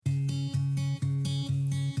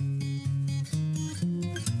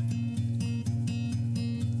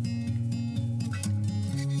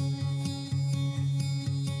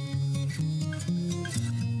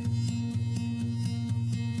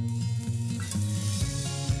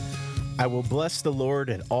I will bless the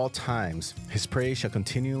Lord at all times. His praise shall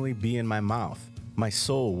continually be in my mouth. My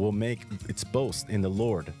soul will make its boast in the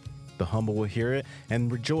Lord. The humble will hear it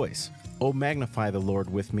and rejoice. O magnify the Lord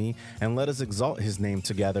with me, and let us exalt his name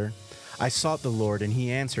together. I sought the Lord, and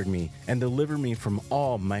he answered me, and delivered me from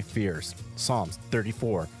all my fears. Psalms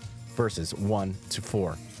 34, verses 1 to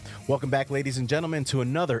 4. Welcome back, ladies and gentlemen, to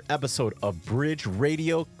another episode of Bridge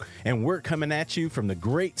Radio, and we're coming at you from the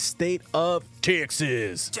great state of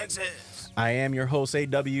Texas. I am your host,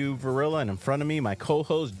 A.W. Varilla, and in front of me, my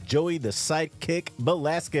co-host, Joey the Sidekick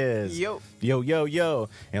Velasquez. Yo. Yo, yo, yo.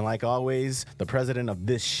 And like always, the president of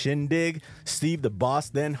this shindig, Steve the Boss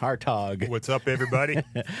Den Hartog. What's up, everybody?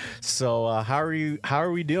 So how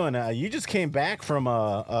are we doing? You just came back from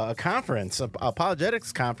a conference, a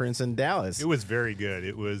apologetics conference in Dallas. It was very good.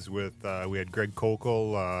 It was with, we had Greg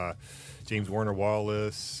Kokel, James Warner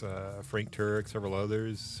Wallace, Frank Turek, several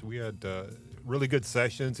others. We had really good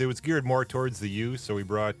sessions. It was geared more towards the youth, so we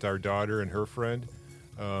brought our daughter and her friend.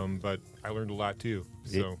 But I learned a lot too.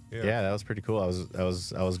 So yeah, that was pretty cool. I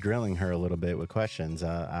was grilling her a little bit with questions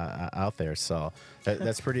out there. So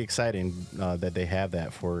that's pretty exciting that they have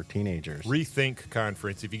that for teenagers. Rethink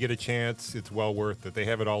conference. If you get a chance, it's well worth it. They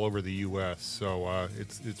have it all over the U.S. So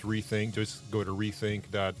it's Rethink. Just go to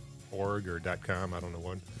rethink.org or .com. I don't know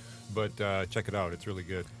one. But check it out. It's really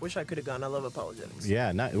good. Wish I could have gone. I love apologetics.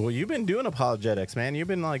 Yeah. Well, you've been doing apologetics, man. You've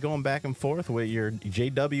been like going back and forth with your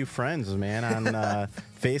JW friends, man, on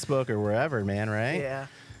Facebook or wherever, man, right? Yeah.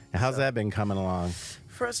 How's that been coming along?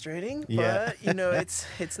 Frustrating, Yeah. but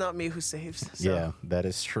it's not me who saves. So. Yeah, that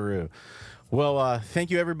is true. Well, thank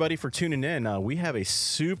you everybody for tuning in. We have a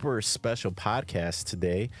super special podcast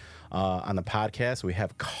today. On the podcast, we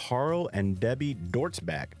have Carl and Debbie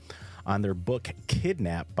Dortzbach on their book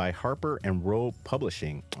Kidnapped by Harper and Row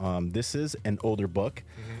Publishing. This is an older book.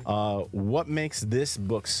 What makes this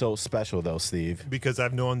book so special, though, Steve? Because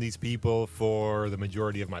I've known these people for the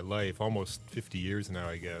majority of my life, almost 50 years now,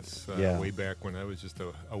 I guess. Way back when I was just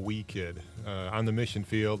a wee kid. On the mission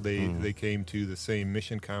field, they came to the same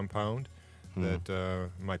mission compound that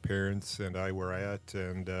my parents and I were at.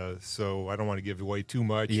 And so I don't want to give away too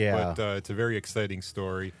much, but it's a very exciting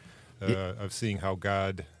story. Of seeing how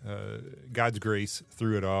God's grace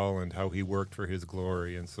through it all and how he worked for his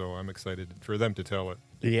glory. And so I'm excited for them to tell it.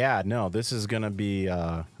 Yeah, no, this is going to be,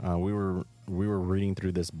 we were reading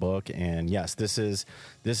through this book, and yes, this is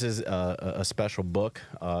a special book,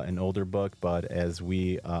 an older book, but as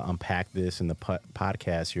we unpack this in the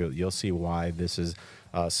podcast, you'll see why this is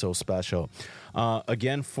so special.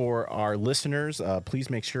 Again, for our listeners,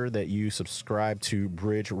 please make sure that you subscribe to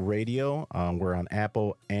Bridge Radio. We're on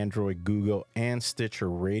Apple, Android, Google, and Stitcher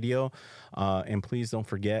Radio. And please don't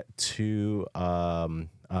forget to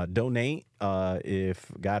donate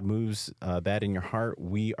if God moves that in your heart.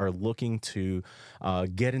 We are looking to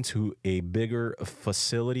get into a bigger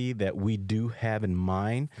facility that we do have in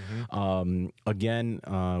mind. Again,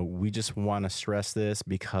 we just want to stress this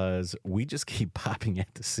because we just keep popping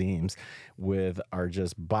at the seams with our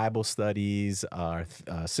just Bible studies, our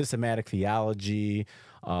systematic theology,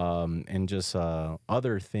 and just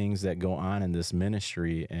other things that go on in this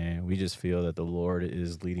ministry. And we just feel that the Lord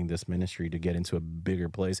is leading this ministry to get into a bigger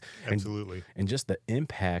place. Absolutely. And just the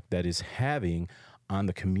impact that is having on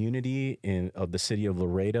the community of the city of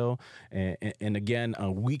Laredo. And again,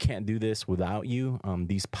 we can't do this without you.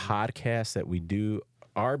 These podcasts that we do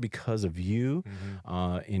are because of you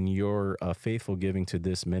in your faithful giving to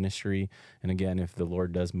this ministry. And again, if the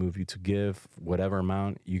Lord does move you to give whatever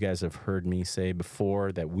amount, you guys have heard me say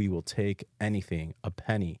before that we will take anything, a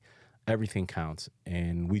penny, everything counts.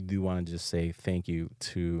 And we do want to just say thank you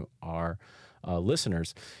to our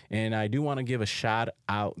listeners. And I do want to give a shout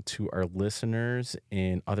out to our listeners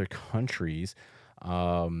in other countries.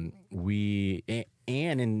 And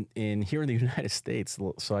in here in the United States.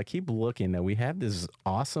 So I keep looking that we have this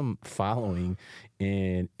awesome following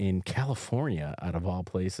in California, out of all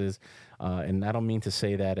places. And I don't mean to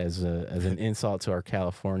say that as an insult to our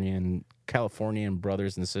Californian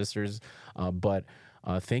brothers and sisters, but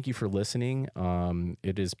thank you for listening.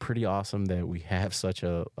 It is pretty awesome that we have such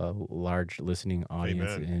a large listening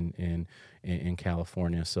audience in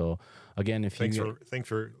California. So again, thanks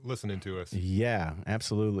for listening to us. Yeah,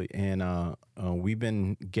 absolutely. And we've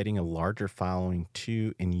been getting a larger following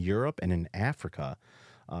too in Europe and in Africa.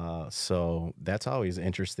 So that's always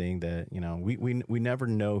interesting that, we never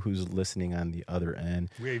know who's listening on the other end.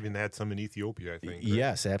 We even had some in Ethiopia, I think. Right?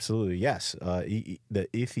 Yes, absolutely. Yes. The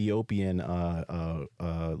Ethiopian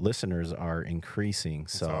listeners are increasing.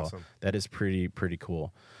 That's so awesome. That is pretty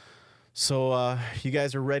cool. So you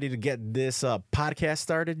guys are ready to get this podcast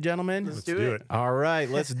started, gentlemen? Let's do it. All right,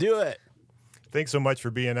 let's do it. Thanks so much for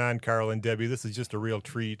being on, Carl and Debbie. This is just a real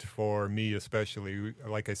treat for me, especially.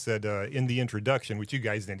 Like I said in the introduction, which you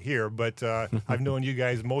guys didn't hear, but I've known you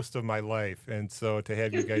guys most of my life. And so to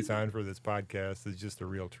have you guys on for this podcast is just a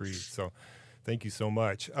real treat. So thank you so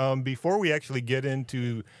much. Before we actually get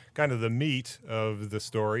into kind of the meat of the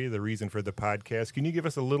story, the reason for the podcast, can you give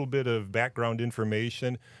us a little bit of background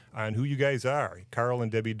information on who you guys are? Carl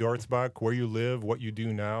and Debbie Dortzbach, where you live, what you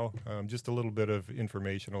do now, just a little bit of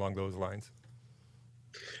information along those lines.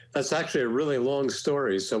 That's actually a really long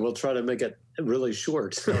story, so we'll try to make it really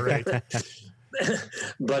short. All right.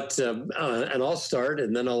 But and I'll start,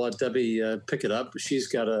 and then I'll let Debbie pick it up. She's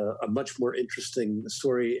got a much more interesting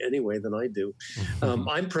story anyway than I do.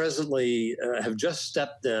 I'm presently have just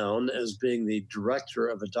stepped down as being the director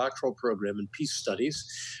of a doctoral program in peace studies,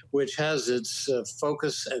 which has its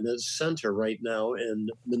focus and its center right now in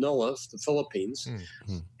Manila, the Philippines.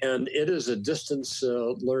 And it is a distance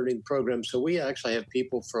learning program. So we actually have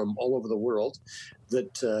people from all over the world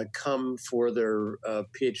that come for their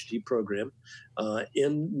PhD program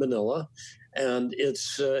in Manila, and it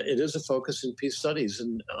is a focus in peace studies.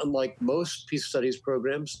 And unlike most peace studies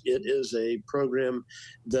programs, it is a program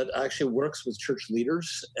that actually works with church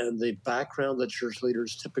leaders and the background that church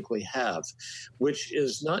leaders typically have, which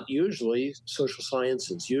is not usually social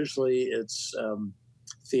sciences. Usually it's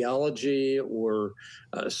theology or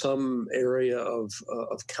some area of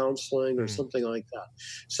counseling or something like that.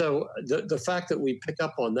 So the fact that we pick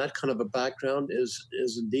up on that kind of a background is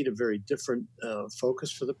indeed a very different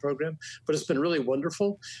focus for the program. But it's been really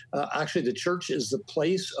wonderful. Actually, the church is the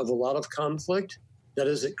place of a lot of conflict. That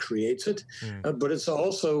is, it creates it. But it's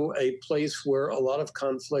also a place where a lot of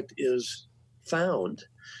conflict is found.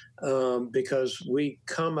 Because we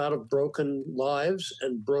come out of broken lives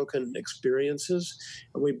and broken experiences,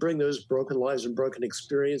 and we bring those broken lives and broken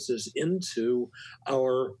experiences into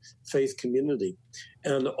our faith community.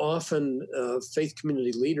 And often faith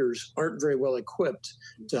community leaders aren't very well equipped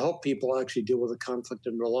to help people actually deal with the conflict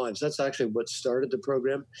in their lives. That's actually what started the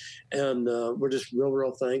program. And we're just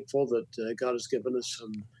real thankful that God has given us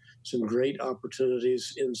some great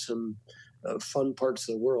opportunities in some fun parts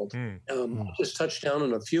of the world. I'll just touch down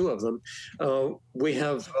on a few of them. We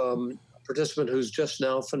have a participant who's just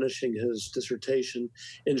now finishing his dissertation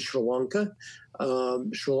in Sri Lanka.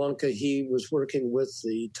 Sri Lanka, he was working with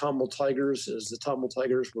the Tamil Tigers as the Tamil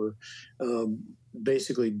Tigers were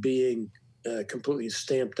basically being completely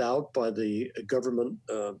stamped out by the government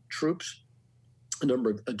troops.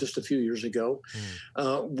 Just a few years ago.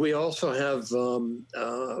 We also have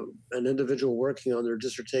an individual working on their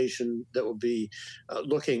dissertation that will be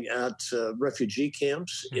looking at refugee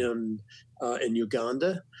camps in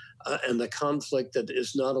Uganda and the conflict that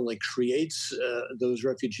is not only creates those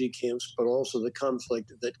refugee camps, but also the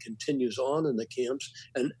conflict that continues on in the camps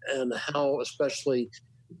and how especially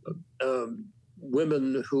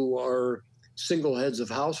women who are single heads of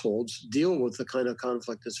households deal with the kind of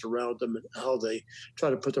conflict that's around them and how they try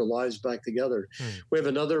to put their lives back together. We have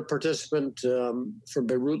another participant from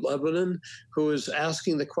Beirut, Lebanon, who is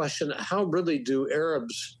asking the question, how really do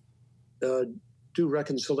Arabs do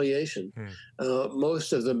reconciliation?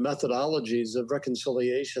 Most of the methodologies of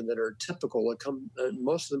reconciliation that are typical,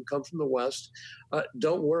 most of them come from the West,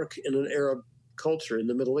 don't work in an Arab culture in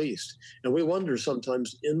the Middle East. And we wonder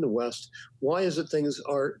sometimes in the West, why is it things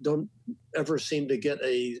don't ever seem to get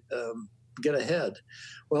ahead?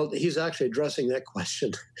 Well, he's actually addressing that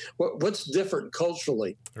question. What's different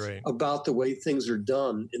culturally about the way things are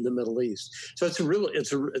done in the Middle East? So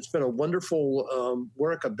it's been a wonderful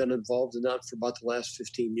work. I've been involved in that for about the last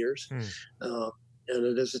 15 years. And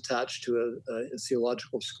it is attached to a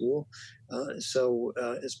theological school. So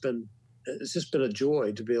it's just been a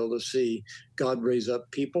joy to be able to see God raise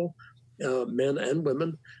up people, men and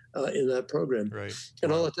women, in that program. Right.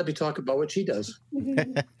 And I'll let Debbie talk about what she does.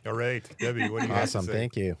 All right, Debbie, what do you have to say? Awesome,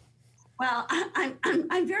 thank you. Well,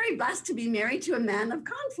 I'm very blessed to be married to a man of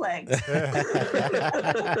conflict.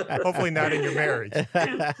 Hopefully not in your marriage.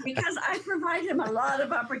 Because I provide him a lot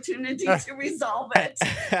of opportunity to resolve it.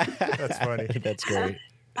 That's funny. That's great.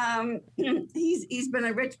 He's been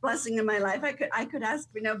a rich blessing in my life. I could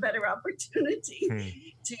ask for no better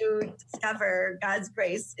opportunity to discover God's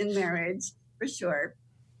grace in marriage, for sure.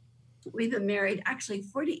 We've been married actually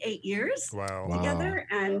 48 years together,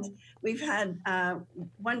 and we've had a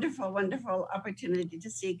wonderful, wonderful opportunity to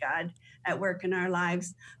see God at work in our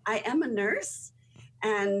lives. I am a nurse,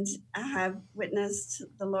 and I have witnessed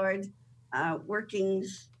the Lord working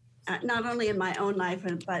not only in my own life,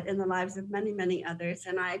 but in the lives of many, many others.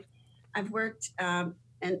 And I've worked and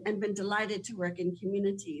been delighted to work in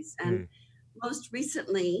communities. And most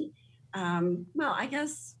recently, I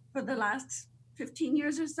guess for the last 15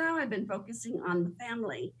 years or so, I've been focusing on the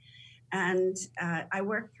family. And I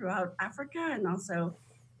work throughout Africa and also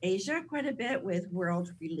Asia quite a bit with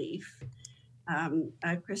World Relief,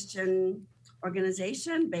 a Christian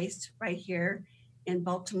organization based right here in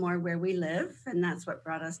Baltimore where we live. And that's what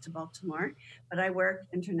brought us to Baltimore. But I work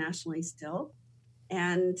internationally still.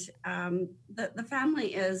 And the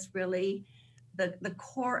family is really the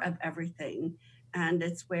core of everything. And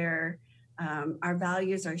it's where our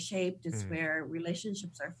values are shaped. It's where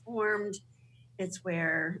relationships are formed. It's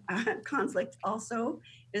where conflict also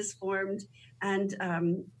is formed. And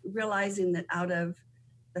realizing that out of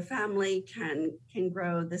the family can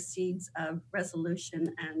grow the seeds of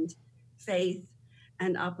resolution and faith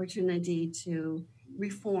and opportunity to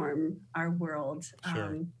reform our world,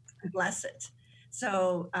 and bless it.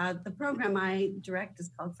 So the program I direct is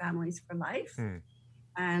called Families for Life.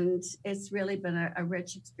 And it's really been a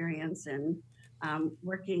rich experience in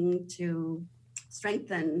working to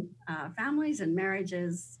strengthen families and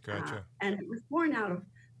marriages. Gotcha. And it was born out of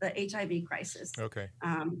the HIV crisis. Okay.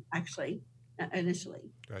 Actually, initially.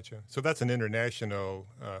 Gotcha. So that's an international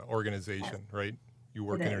organization, right? You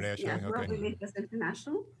work internationally? Yeah, World Relief is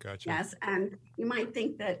international. Gotcha. Yes, and you might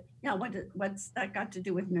think that, what's that got to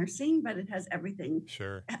do with nursing? But it has everything.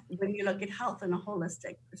 Sure. When you look at health in a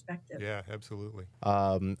holistic perspective. Yeah, absolutely.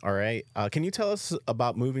 All right. Can you tell us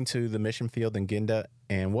about moving to the mission field in Ginda,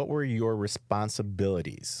 and what were your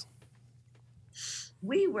responsibilities?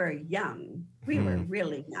 We were young. We were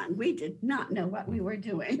really young. We did not know what we were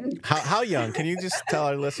doing. How young? Can you just tell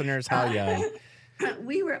our listeners how young?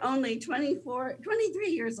 We were only 23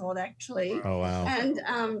 years old, actually. Oh, wow.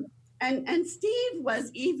 And Steve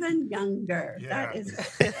was even younger. Yeah. That is,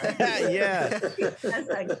 Yeah. as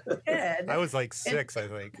a kid. I was like 6, I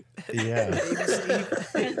think. Yeah.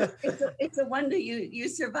 It's a wonder you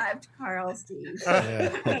survived, Carl, Steve.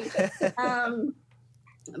 Yeah.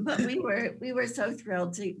 But we were so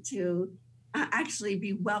thrilled to actually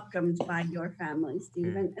be welcomed by your family,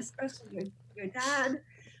 Steve, and especially your dad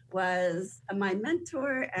was my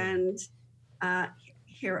mentor and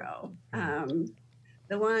hero,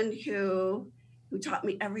 the one who taught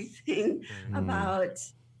me everything about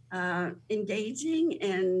engaging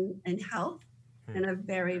in health in a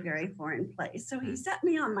very, very foreign place. So he set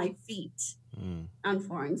me on my feet on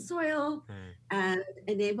foreign soil and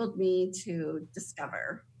enabled me to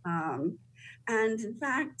discover. And in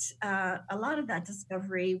fact, a lot of that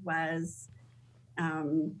discovery was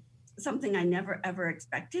something I never, ever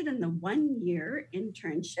expected in the 1-year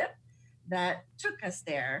internship that took us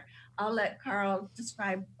there. I'll let Carl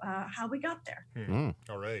describe how we got there.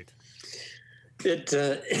 All right. It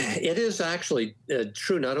is actually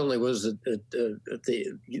true. Not only was it at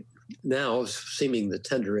the now seeming the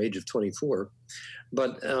tender age of 24,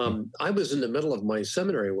 but I was in the middle of my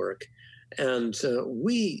seminary work, and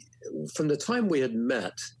we, from the time we had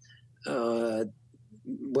met,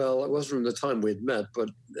 well, it wasn't from the time we had met, but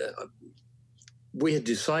we had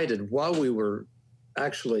decided while we were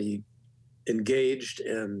actually engaged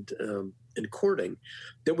and courting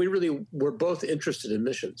that we really were both interested in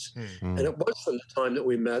missions. And it was from the time that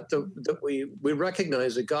we met that we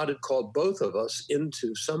recognized that God had called both of us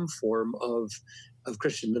into some form of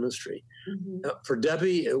Christian ministry. For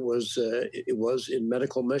Debbie, it was in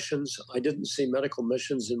medical missions. I didn't see medical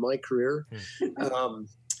missions in my career.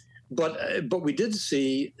 But we did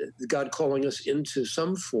see God calling us into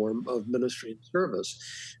some form of ministry and service.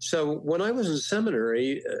 So when I was in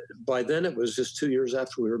seminary, by then it was just 2 years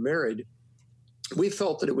after we were married, we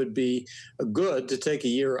felt that it would be good to take a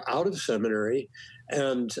year out of seminary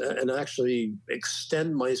and actually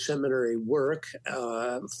extend my seminary work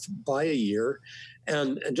by a year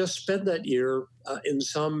and just spend that year in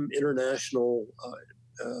some international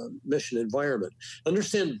mission environment.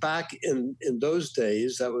 Understand, back in those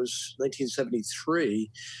days, that was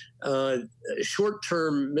 1973,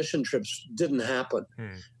 short-term mission trips didn't happen.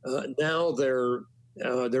 Now they're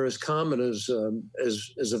as common as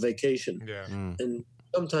a vacation. Yeah. And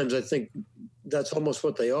sometimes I think that's almost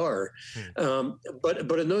what they are.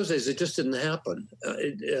 But in those days, it just didn't happen.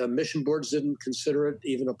 Mission boards didn't consider it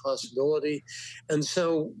even a possibility. And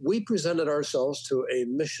so we presented ourselves to a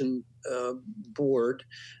mission board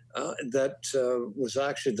that was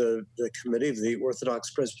actually the committee of the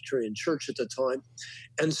Orthodox Presbyterian Church at the time,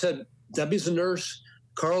 and said, Debbie's a nurse,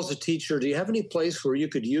 Carl's a teacher. Do you have any place where you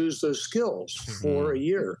could use those skills for a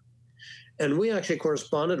year? And we actually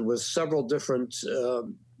corresponded with several different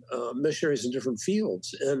missionaries in different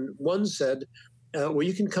fields. And one said, well,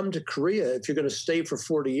 you can come to Korea if you're going to stay for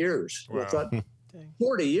 40 years. Wow. I thought,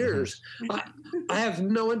 40 years? I have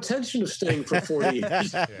no intention of staying for 40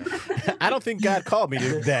 years. I don't think God called me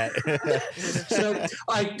to that. So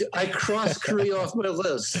I crossed Korea off my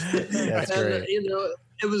list. That's and, great.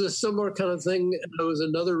 It was a similar kind of thing. There was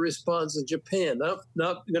another response in Japan.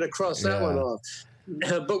 Not going to cross that one off.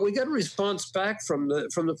 But we got a response back from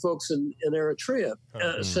the folks in Eritrea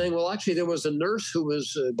saying, well, actually, there was a nurse who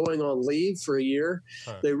was going on leave for a year.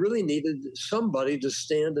 They really needed somebody to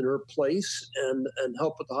stand in her place and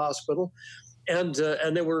help at the hospital. And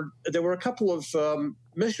there were a couple of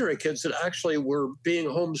missionary kids that actually were being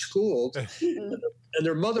homeschooled, and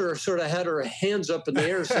their mother sort of had her hands up in the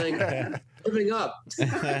air saying, "Giving up."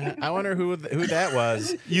 I wonder who that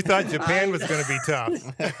was. You thought Japan was going to be tough.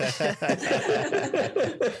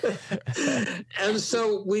 And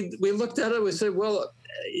so we looked at it. We said, well,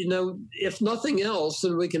 if nothing else,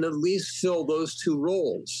 then we can at least fill those two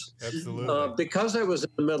roles. Absolutely. Because I was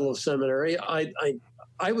in the middle of seminary,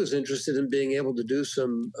 I was interested in being able to do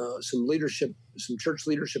some leadership, some church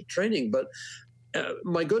leadership training, but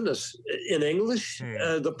my goodness, in English,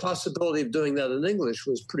 the possibility of doing that in English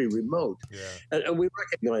was pretty remote, and we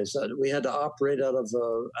recognized that we had to operate out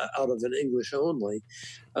of an English only.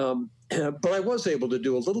 But I was able to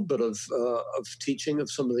do a little bit of teaching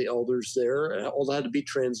of some of the elders there. All that had to be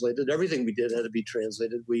translated. Everything we did had to be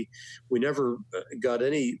translated. We never got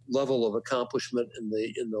any level of accomplishment in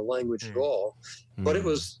the language at all. But it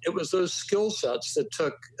was those skill sets that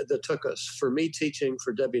took us, for me teaching,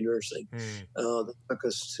 for Debbie nursing, that took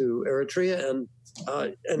us to Eritrea, and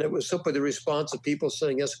it was simply the response of people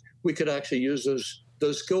saying, yes, we could actually use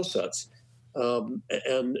those skill sets. And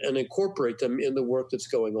incorporate them in the work that's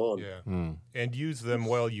going on. Yeah, and use them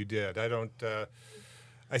well. You did.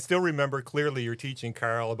 I still remember clearly your teaching,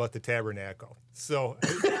 Carl, about the tabernacle. So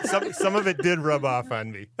some of it did rub off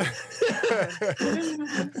on me.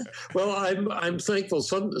 Well, I'm thankful.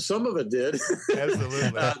 Some of it did.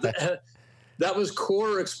 Absolutely. That was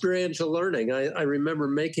core experiential learning. I remember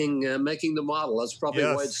making the model. That's probably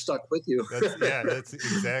why it stuck with you. That's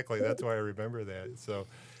exactly. That's why I remember that. So.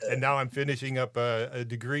 And now I'm finishing up a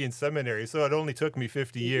degree in seminary, so it only took me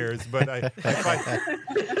 50 years, but I find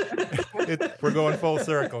we're going full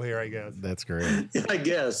circle here, I guess. That's great. I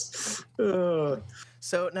guess.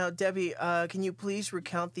 So now, Debbie, can you please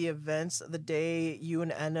recount the events of the day you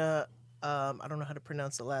and Anna, I don't know how to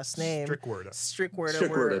pronounce the last name.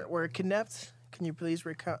 Strickwerda were kidnapped. Can you please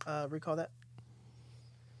recall that?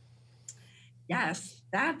 Yes,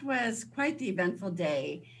 that was quite the eventful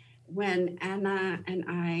day, when Anna and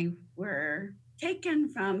I were taken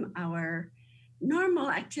from our normal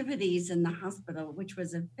activities in the hospital, which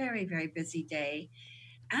was a very, very busy day.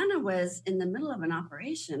 Anna was in the middle of an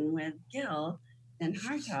operation with Gil and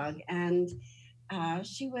Hartog, and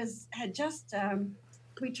she had just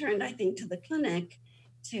returned, I think, to the clinic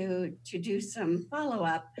to do some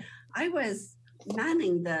follow-up. I was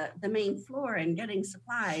manning the main floor and getting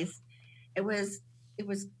supplies. It was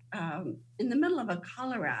in the middle of a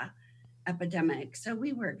cholera epidemic, so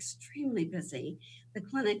we were extremely busy. The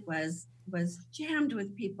clinic was jammed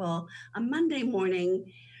with people on Monday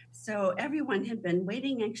morning, so everyone had been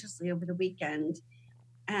waiting anxiously over the weekend.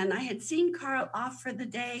 And I had seen Carl off for the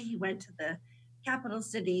day. He went to the capital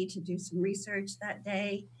city to do some research that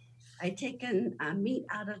day. I'd taken meat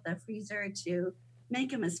out of the freezer to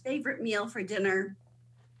make him his favorite meal for dinner,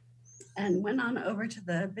 and went on over to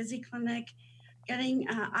the busy clinic, getting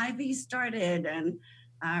IVs started and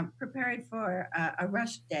prepared for a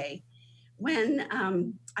rush day, when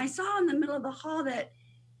I saw in the middle of the hall that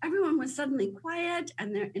everyone was suddenly quiet,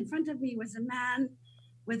 and there in front of me was a man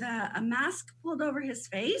with a mask pulled over his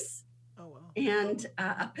face and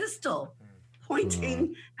a pistol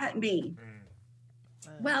pointing at me.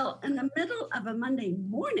 Well, in the middle of a Monday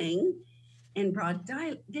morning in broad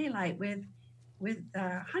daylight with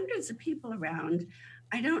hundreds of people around,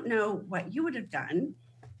 I don't know what you would have done,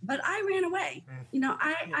 but I ran away.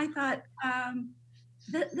 I thought,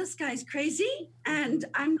 this guy's crazy, and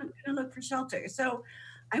I'm going to look for shelter. So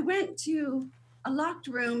I went to a locked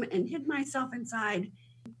room and hid myself inside,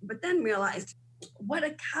 but then realized what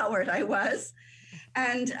a coward I was.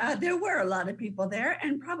 And there were a lot of people there,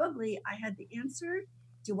 and probably I had the answer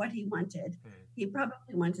to what he wanted. He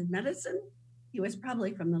probably wanted medicine. He was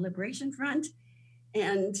probably from the Liberation Front.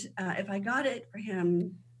 And if I got it for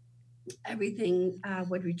him, everything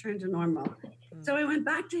would return to normal. So I went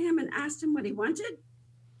back to him and asked him what he wanted.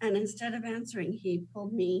 And instead of answering, he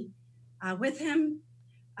pulled me with him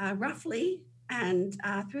roughly and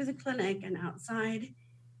through the clinic and outside,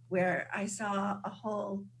 where I saw a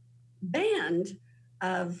whole band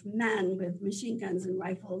of men with machine guns and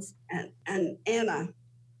rifles, and Anna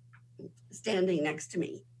standing next to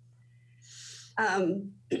me.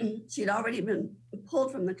 She'd already been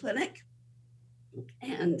pulled from the clinic.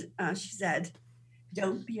 And she said,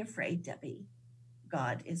 "Don't be afraid, Debbie.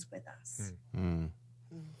 God is with us."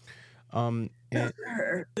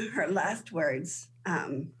 Her last words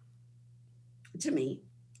to me,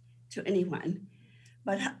 to anyone,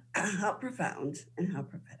 but how profound and how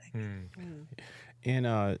prophetic.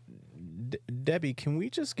 And Debbie, can we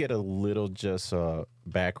just get a little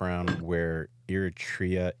background where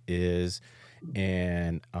Eritrea is?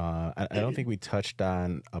 And I don't think we touched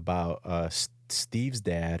on about Steve's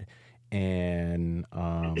dad and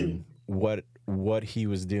what he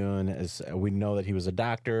was doing. As we know that he was a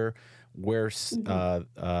doctor. Because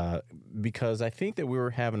I think that we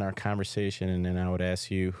were having our conversation, and then I would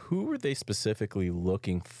ask you, who were they specifically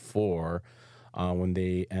looking for when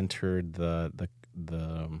they entered the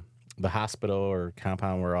hospital or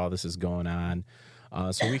compound where all this is going on?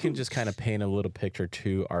 So we can just kind of paint a little picture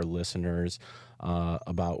to our listeners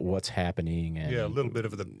about what's happening. And a little bit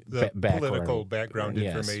of the political background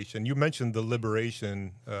information. You mentioned the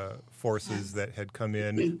liberation forces that had come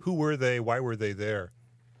in. Who were they? Why were they there?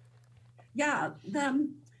 Yeah,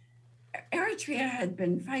 Eritrea had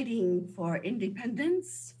been fighting for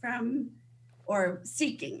independence or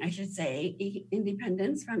seeking, I should say,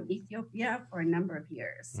 independence from Ethiopia for a number of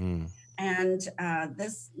years. And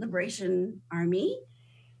this liberation army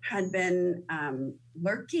had been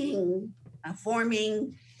lurking,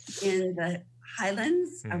 forming in the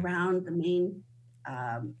highlands around the main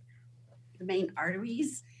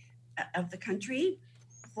arteries of the country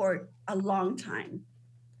for a long time,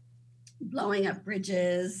 blowing up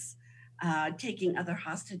bridges, taking other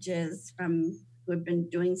hostages who had been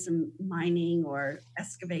doing some mining or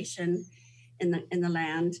excavation in the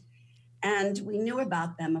land. And we knew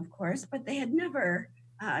about them, of course, but they had never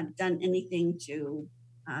done anything to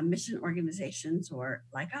mission organizations or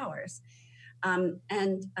like ours. And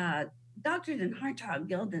Dr.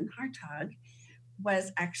 Gilden Hartog,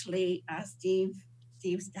 was actually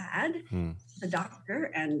Steve's dad, the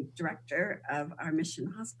doctor and director of our mission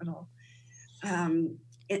hospital.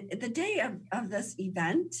 The day of this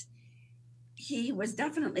event, he was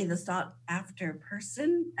definitely the sought after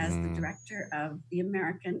person as the director of the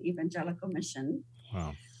American Evangelical Mission.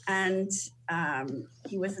 Wow. And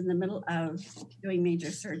he was in the middle of doing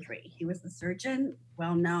major surgery. He was the surgeon,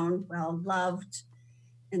 well-known, well-loved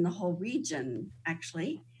in the whole region,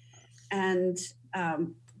 actually, and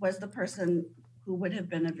was the person who would have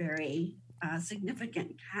been a very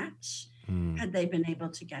significant catch had they been able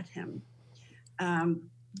to get him.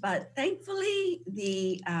 But thankfully,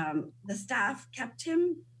 the staff kept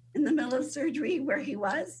him in the middle of surgery where he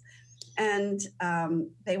was, and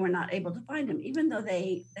they were not able to find him, even though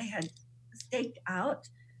they had staked out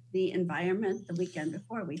the environment the weekend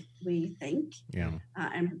before, we think,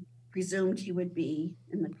 and presumed he would be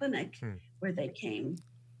in the clinic where they came,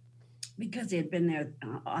 because he had been there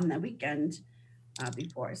on the weekend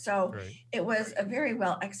before. So It was a very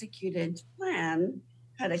well executed plan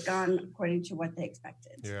had it gone according to what they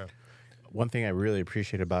expected. Yeah. One thing I really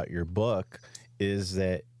appreciate about your book is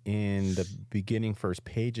that in the beginning first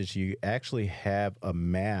pages, you actually have a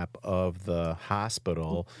map of the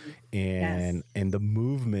hospital and the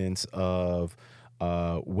movements of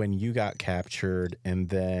when you got captured, and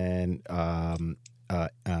then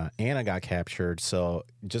Anna got captured. So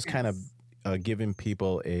just kind of giving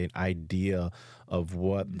people an idea of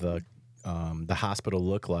what the hospital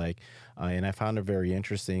looked like. And I found it very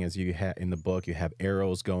interesting, as you have in the book, you have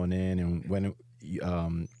arrows going in, and when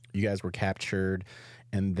you guys were captured,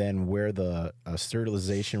 and then where the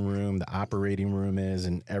sterilization room, the operating room is,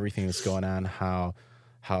 and everything that's going on, how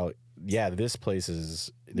this place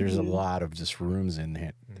is, there's a lot of just rooms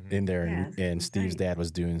in there, and Steve's dad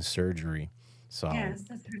was doing surgery. So yes,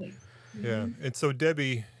 that's right. Yeah, and so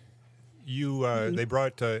Debbie, you they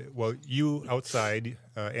brought you outside.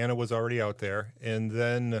 Anna was already out there, and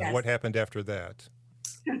then what happened after that?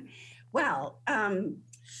 Well,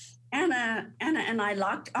 Anna and I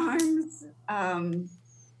locked arms.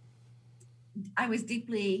 I was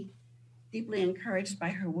deeply encouraged by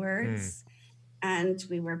her words, and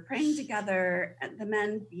we were praying together. The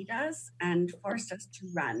men beat us and forced us to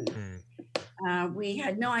run. We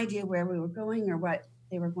had no idea where we were going or what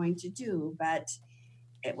they were going to do, but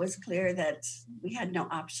it was clear that we had no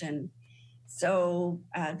option. So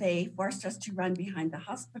they forced us to run behind the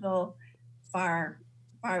hospital, far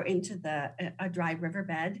into a dry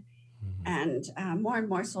riverbed, and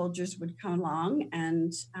more soldiers would come along,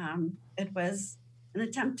 and it was an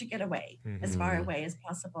attempt to get away as far away as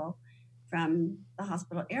possible from the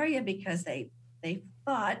hospital area, because they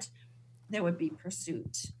thought there would be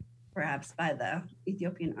pursuit, perhaps by the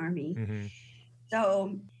Ethiopian army.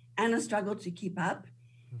 So Anna struggled to keep up.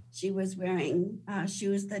 She was wearing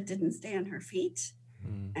shoes that didn't stay on her feet.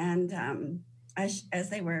 And as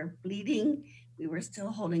they were bleeding, we were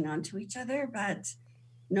still holding on to each other, but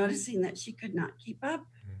noticing that she could not keep up,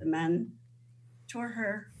 the men tore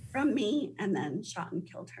her from me and then shot and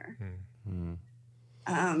killed her.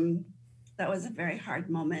 That was a very hard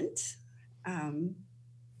moment.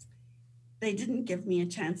 They didn't give me a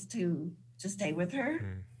chance to stay with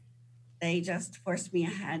her. They just forced me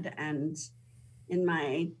ahead. And in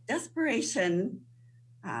my desperation,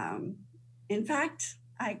 in fact,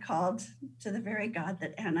 I called to the very God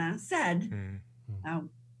that Anna said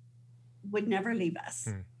would never leave us,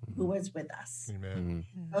 who was with us. Amen.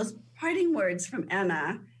 Those parting words from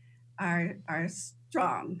Anna are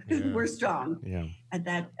strong. Yeah. We're strong at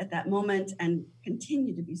that moment and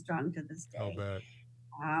continue to be strong to this day. I'll bet.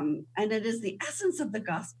 And it is the essence of the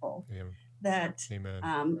gospel that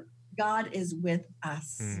Amen. God is with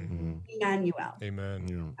us, Emmanuel.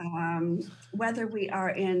 Amen. Whether we are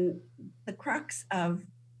in the crux of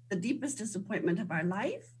the deepest disappointment of our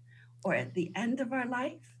life or at the end of our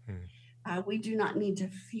life, we do not need to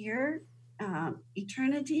fear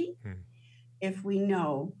eternity if we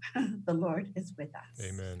know the Lord is with us.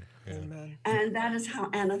 Amen. Yeah. Amen. And that is how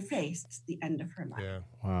Anna faced the end of her life. Yeah.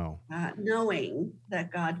 Wow. Knowing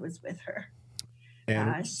that God was with her.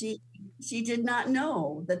 And She did not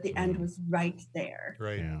know that the end was right there.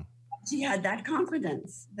 Right. yeah. She had that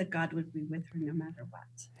confidence that God would be with her no matter what.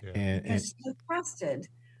 Yeah. And Because she had trusted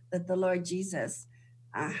that the Lord Jesus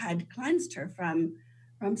had cleansed her from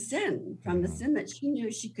sin, from the sin that she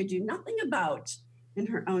knew she could do nothing about in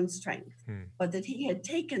her own strength, but that he had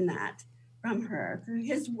taken that from her through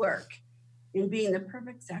his work in being the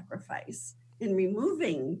perfect sacrifice, in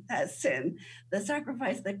removing that sin, the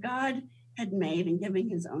sacrifice that God had made in giving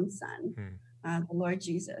his own son, the Lord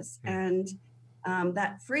Jesus. And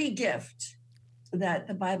that free gift that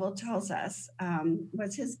the Bible tells us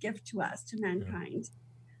was his gift to us, to mankind.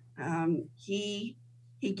 He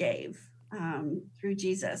gave through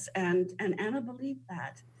Jesus. And Anna believed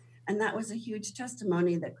that. And that was a huge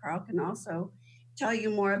testimony that Carl can also tell you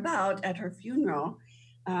more about at her funeral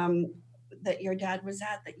that your dad was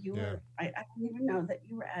at, that you were, I don't even know that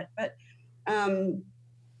you were at, but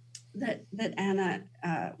that Anna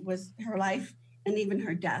was, her life and even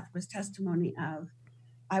her death was testimony of.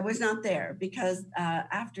 I was not there because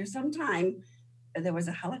after some time, there was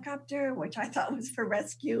a helicopter, which I thought was for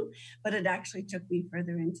rescue, but it actually took me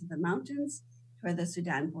further into the mountains toward the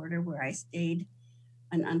Sudan border, where I stayed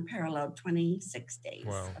an unparalleled 26 days.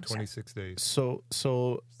 Wow, 26 days.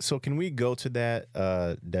 So can we go to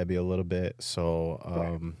that, Debbie, a little bit?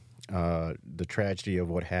 So the tragedy of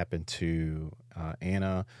what happened to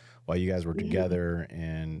Anna while you guys were together,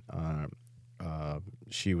 and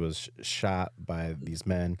she was shot by these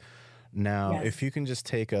men. Now, if you can just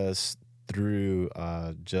take us through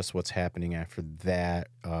just what's happening after that,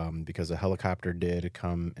 because a helicopter did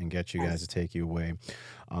come and get you guys to take you away,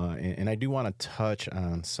 and I do want to touch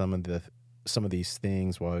on some of these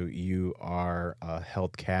things while you are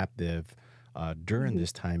held captive during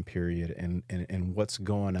this time period, and what's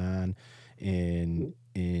going on in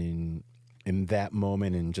that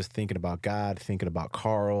moment, and just thinking about God, thinking about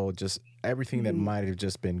Carl, just everything that might have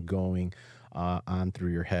just been going on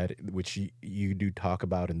through your head, which you do talk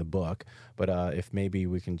about in the book. But if maybe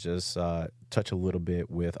we can just touch a little bit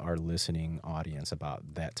with our listening audience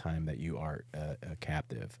about that time that you are a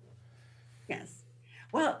captive. Yes.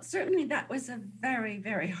 Well, certainly that was a very,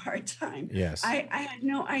 very hard time. Yes. I had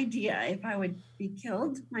no idea if I would be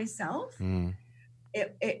killed myself.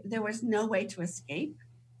 There was no way to escape.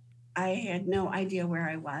 I had no idea where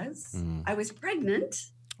I was. I was pregnant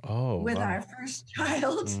with our first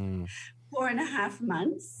child, 4.5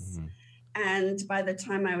 months. And by the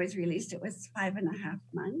time I was released, it was 5.5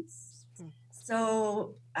 months.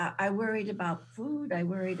 So I worried about food. I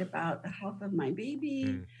worried about the health of my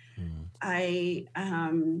baby. I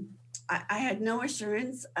had no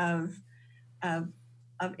assurance of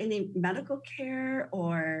any medical care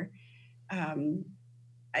or, and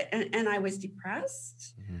I was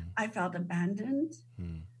depressed. I felt abandoned.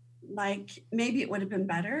 Like maybe it would have been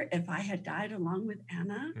better if I had died along with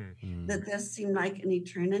Anna. That this seemed like an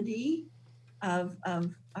eternity of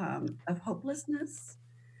hopelessness,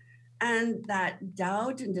 and that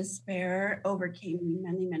doubt and despair overcame me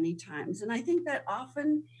many, many times. And I think that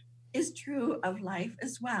often is true of life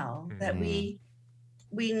as well. That we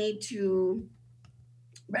need to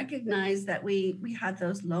recognize that we have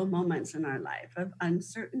those low moments in our life of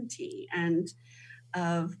uncertainty and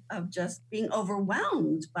of just being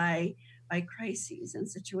overwhelmed by crises and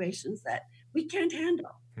situations that we can't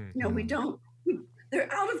handle. We don't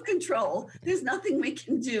They're out of control. There's nothing we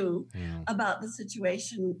can do about the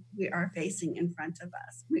situation we are facing in front of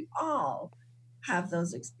us. We all have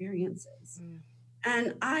those experiences.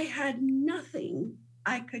 And I had nothing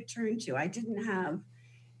I could turn to. I didn't have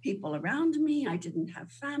people around me. I didn't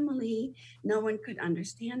have family. No one could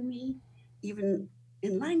understand me, even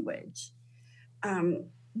in language.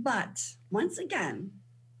 But once again,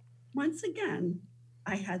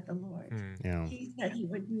 I had the Lord. He said he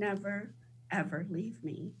would never, ever leave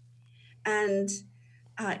me. And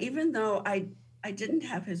even though I didn't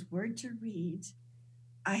have his word to read,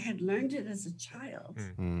 I had learned it as a child.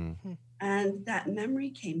 And that memory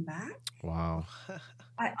came back. Wow.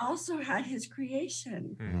 I also had his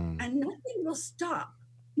creation. And nothing will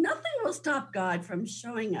stop God from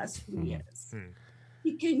showing us who he is.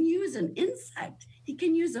 He can use an insect. He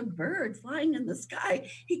can use a bird flying in the sky.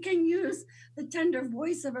 He can use the tender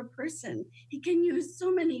voice of a person. He can use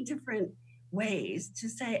so many different ways to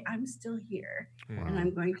say, I'm still here. And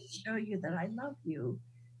I'm going to show you that I love you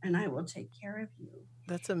and I will take care of you.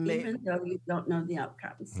 That's amazing. Even though you don't know the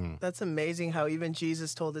outcomes. That's amazing how even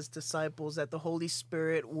Jesus told his disciples that the Holy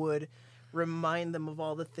Spirit would remind them of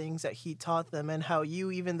all the things that he taught them, and how you,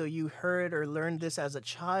 even though you heard or learned this as a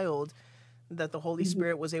child, that the Holy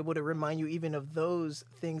Spirit was able to remind you even of those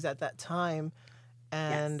things at that time.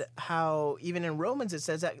 And how even in Romans it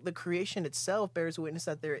says that the creation itself bears witness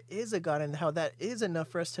that there is a God, and how that is enough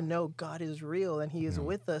for us to know God is real and he is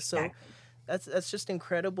with us. So that's just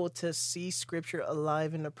incredible to see Scripture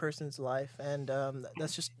alive in a person's life, and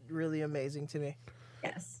that's just really amazing to me.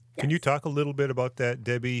 Yes. Can you talk a little bit about that,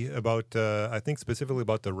 Debbie, about I think specifically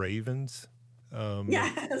about the ravens?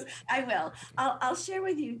 Yes, I will. I'll share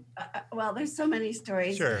with you. Well, there's so many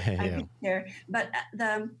stories I could share, but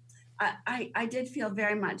I did feel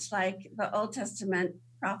very much like the Old Testament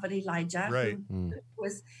prophet Elijah, who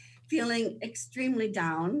was feeling extremely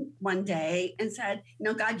down one day and said,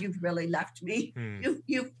 "No, God, you've really left me.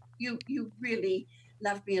 You really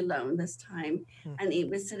left me alone this time." And he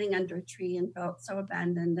was sitting under a tree and felt so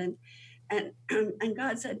abandoned. And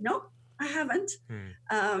God said, "Nope, I haven't."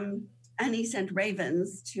 And he sent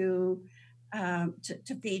ravens to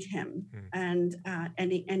feed him, and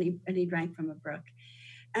he drank from a brook.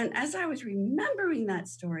 And as I was remembering that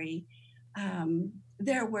story,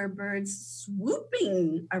 there were birds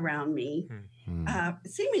swooping around me,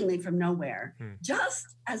 seemingly from nowhere,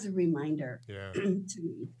 just as a reminder to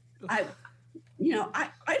me. I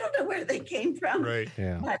don't know where they came from,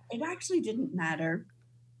 but it actually didn't matter.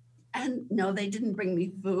 And no, they didn't bring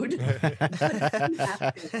me food.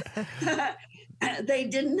 They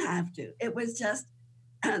didn't have to. It was just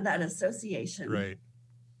that association,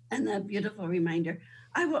 and that beautiful reminder.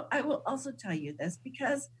 I will also tell you this,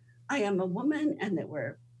 because I am a woman and there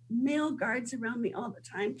were male guards around me all the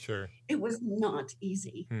time. It was not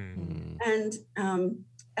easy. And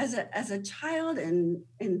as a child in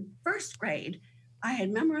first grade, I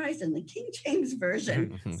had memorized in the King James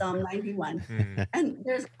Version, Psalm 91. And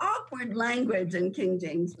there's awkward language in King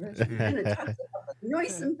James Version. And it talks about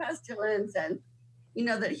noisome pestilence, and,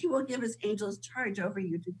 that he will give his angels charge over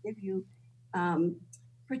you to give you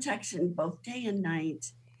protection both day and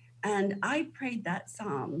night. And I prayed that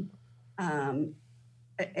psalm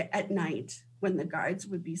at night when the guards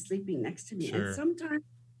would be sleeping next to me. And sometimes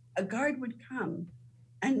a guard would come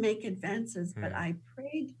and make advances, but I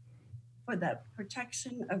prayed for the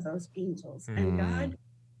protection of those angels, and God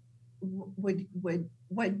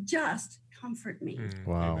would just comfort me.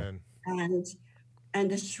 Wow. And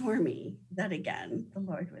assure me that again the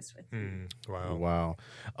Lord was with me. Wow.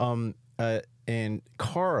 And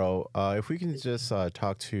Carl, if we can just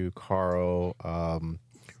talk to Carl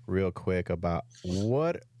real quick about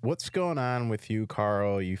what's going on with you,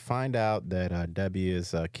 Carl. You find out that Debbie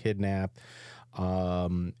is kidnapped.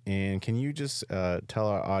 And can you just tell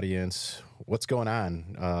our audience what's going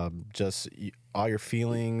on? Just all your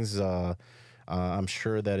feelings. I'm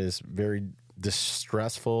sure that is very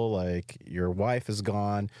distressful. Like, your wife is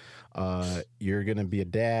gone. You're going to be a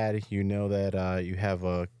dad. You know that you have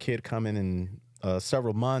a kid coming in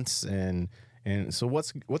several months. And so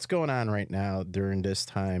what's going on right now during this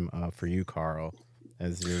time for you, Carl,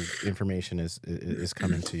 as your information is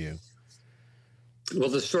coming to you? Well,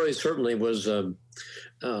 the story certainly was a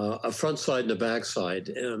front side and a back side,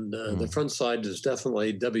 and the front side is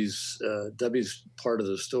definitely Debbie's part of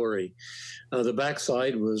the story. The back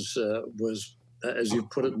side was as you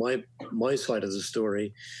put it, my side of the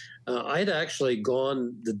story. I'd actually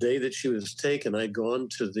gone the day that she was taken. I'd gone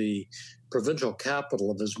to the provincial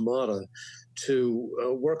capital of Ismata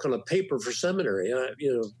to work on a paper for seminary.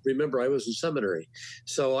 Remember, I was in seminary,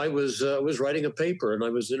 so I was writing a paper, and I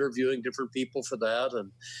was interviewing different people for that,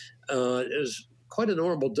 and it was quite a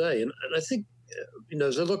normal day. And I think,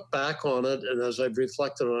 as I look back on it, and as I've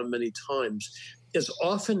reflected on it many times, it's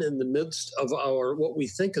often in the midst of our what we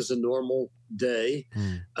think is a normal day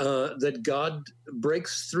that God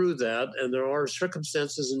breaks through that, and there are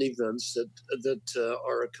circumstances and events that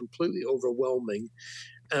are completely overwhelming,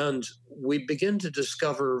 and we begin to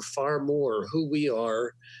discover far more who we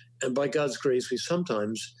are, and by God's grace, we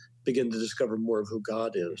sometimes begin to discover more of who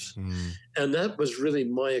God is. And that was really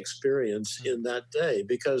my experience in that day,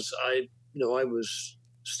 because I was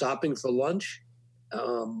stopping for lunch.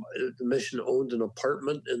 The mission owned an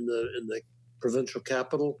apartment in the provincial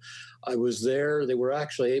capital. I was there. They were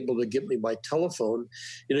actually able to get me by telephone.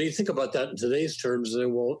 You think about that in today's terms.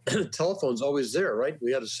 Well, telephone's always there, right?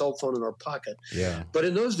 We had a cell phone in our pocket. Yeah. But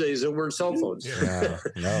in those days, there weren't cell phones. Yeah.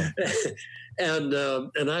 No.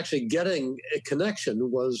 And actually getting a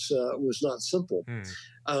connection was not simple.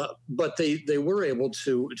 But they were able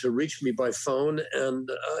to reach me by phone, and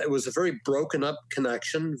it was a very broken up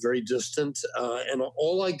connection, very distant. And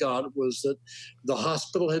all I got was that the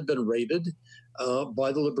hospital had been raided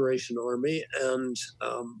by the Liberation Army,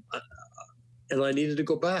 and I needed to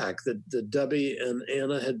go back. That Debbie and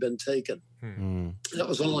Anna had been taken. That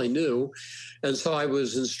was all I knew. And so I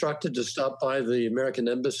was instructed to stop by the American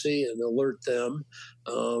Embassy and alert them.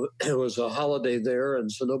 It was a holiday there,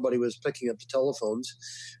 and so nobody was picking up the telephones.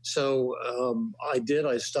 So I did.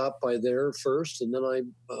 I stopped by there first, and then I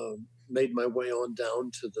made my way on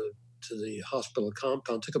down to the hospital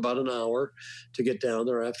compound. It took about an hour to get down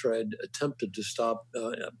there after I'd attempted to stop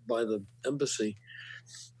by the embassy.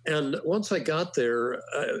 And once I got there,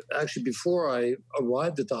 actually before I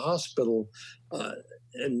arrived at the hospital,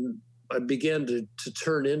 and I began to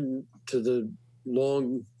turn into the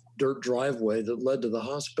long dirt driveway that led to the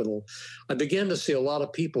hospital, I began to see a lot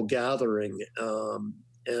of people gathering,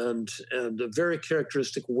 and a very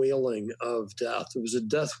characteristic wailing of death. It was a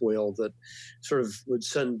death wail that sort of would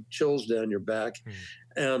send chills down your back.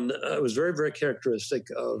 And it was very, very characteristic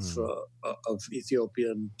of Ethiopia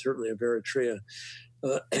and certainly of Eritrea.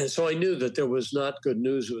 And so I knew that there was not good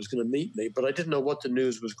news that was going to meet me, but I didn't know what the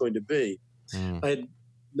news was going to be. I had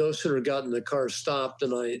no sooner gotten the car stopped than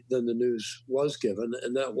the news was given,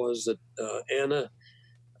 and that was that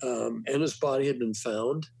Anna's body had been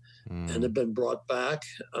found and had been brought back.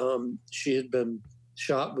 She had been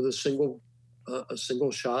shot with a single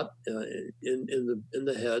shot in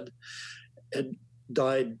the head, had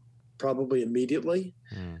died probably immediately.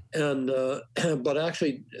 But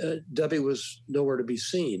actually, Debbie was nowhere to be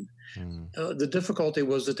seen. The difficulty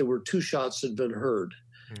was that there were 2 shots that had been heard,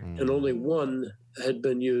 and only one had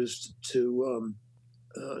been used to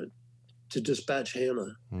dispatch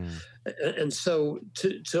Hannah. And so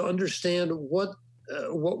to understand what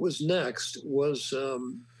was next was a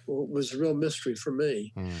real mystery for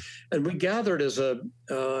me. And we gathered as a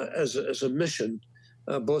mission.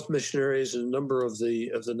 Both missionaries and a number of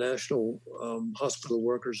the national hospital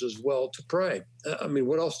workers as well, to pray. I mean,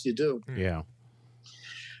 what else do you do? Yeah.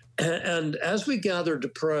 And as we gathered to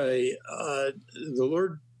pray, the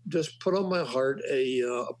Lord just put on my heart a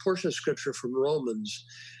portion of scripture from Romans,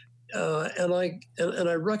 and I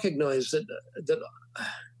recognized that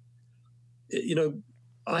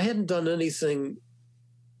I hadn't done anything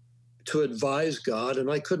to advise God,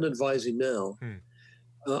 and I couldn't advise Him now.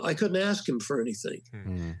 I couldn't ask Him for anything.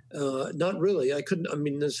 Not really. I couldn't,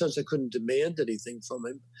 in a sense, I couldn't demand anything from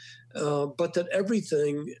Him. But that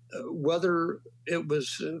everything, whether it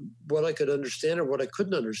was what I could understand or what I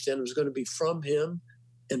couldn't understand, was going to be from Him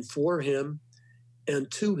and for Him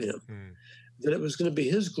and to Him. That it was going to be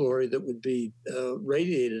His glory that would be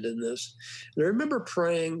radiated in this. And I remember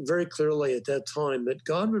praying very clearly at that time that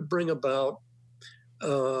God would bring about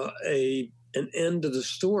an end to the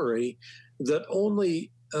story that only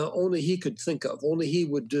He could think of, only He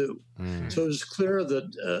would do. So it was clear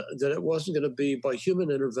that it wasn't going to be by human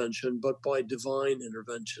intervention, but by divine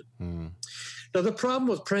intervention. Now, the problem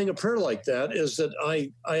with praying a prayer like that is that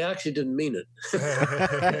I actually didn't mean it.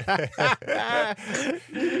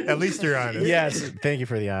 At least you're honest. Yes, thank you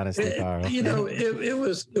for the honesty, Carl. It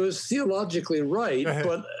was theologically right,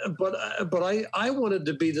 but I wanted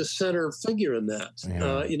to be the center figure in that.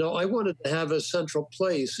 Yeah. I wanted to have a central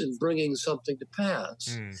place in bringing something to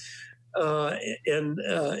pass.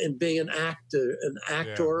 And being an actor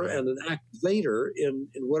and an activator in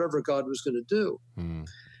whatever God was going to do.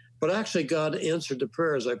 but actually God answered the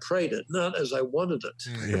prayer as I prayed it, not as I wanted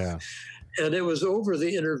it. Yeah. And it was over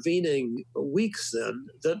the intervening weeks then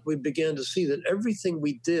that we began to see that everything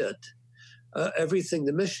we did, everything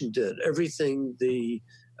the mission did, everything the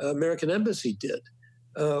American embassy did,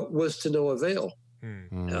 was to no avail.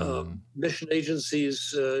 Mission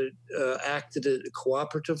agencies acted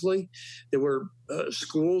cooperatively. There were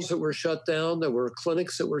schools that were shut down. There were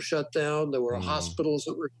clinics that were shut down. There were hospitals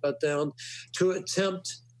that were shut down to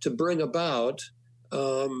attempt to bring about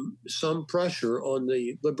some pressure on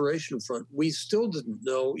the Liberation Front. We still didn't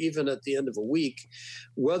know, even at the end of a week,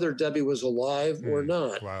 whether Debbie was alive or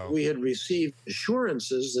not. Wow. We had received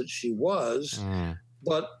assurances that she was,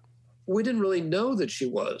 but we didn't really know that she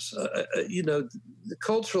was.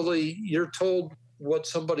 Culturally, you're told what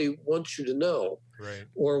somebody wants you to know, right,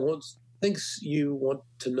 or thinks you want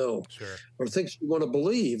to know, sure, or thinks you want to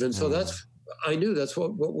believe. And so I knew that's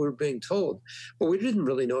what we were being told, but we didn't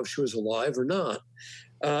really know if she was alive or not.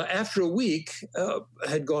 After a week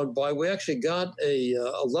had gone by, we actually got a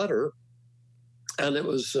letter, and it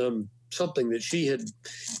was something that she had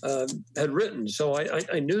written. So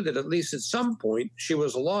I knew that at least at some point she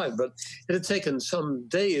was alive, but it had taken some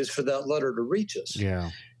days for that letter to reach us. Yeah.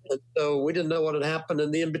 And so we didn't know what had happened in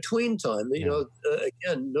the in-between time.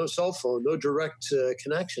 Again, no cell phone, no direct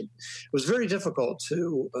connection. It was very difficult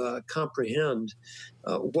to comprehend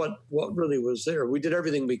what really was there. We did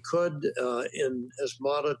everything we could in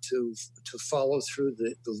Esmata to follow through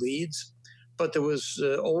the leads, but there was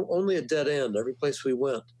only a dead end every place we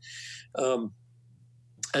went. And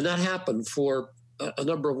that happened for a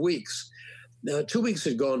number of weeks. 2 weeks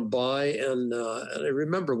had gone by, and I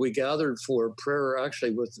remember we gathered for prayer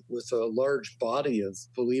actually with a large body of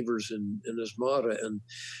believers in Esmata. And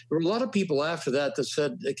there were a lot of people after that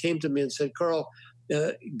came to me and said, Carl,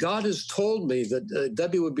 God has told me that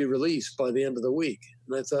Debbie would be released by the end of the week.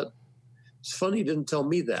 And I thought, it's funny he didn't tell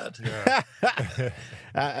me that. Yeah.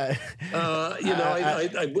 I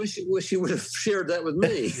wish he would have shared that with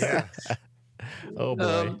me. Yeah. Oh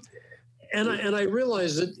boy. And I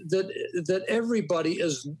realized that everybody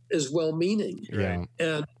is well-meaning, Yeah.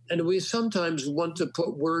 and we sometimes want to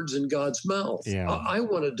put words in God's mouth. Yeah. I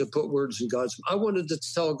wanted to put words in God's mouth. I wanted to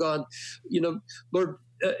tell God, Lord,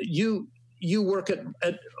 you work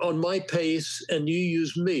on my pace, and you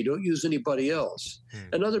use me. Don't use anybody else.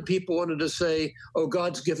 And other people wanted to say, oh,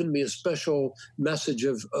 God's given me a special message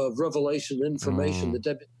of revelation, information that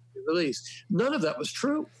Debbie released. None of that was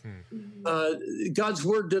true. God's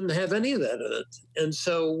word didn't have any of that in it. And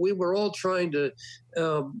so we were all trying to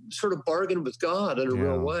sort of bargain with God in a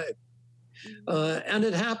real way. And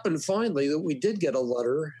it happened finally that we did get a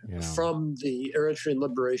letter from the Eritrean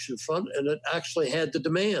Liberation Front, and it actually had the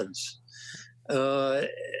demands.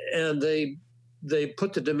 And they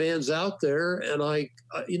put the demands out there, and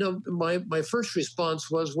my first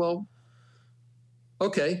response was, well,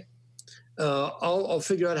 okay, I'll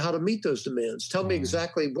figure out how to meet those demands. Tell me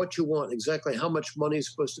exactly what you want, exactly how much money is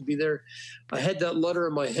supposed to be there. I had that letter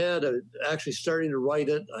in my head, actually starting to write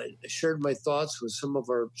it. I shared my thoughts with some of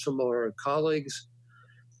our colleagues,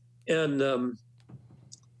 and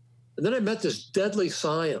then I met this deadly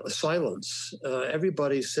silence.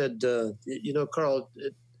 Everybody said, Carl,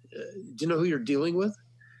 do you know who you're dealing with?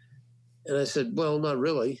 And I said, well, not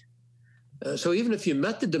really. So even if you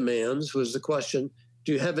met the demands, was the question,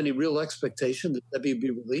 do you have any real expectation that Debbie be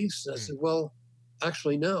released? And I said, well,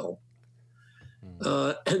 actually, no.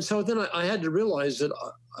 And so then I had to realize that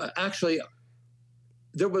actually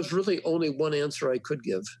there was really only one answer I could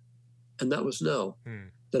give, and that was no,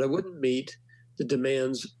 that I wouldn't meet the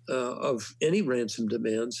demands of any ransom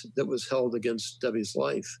demands that was held against Debbie's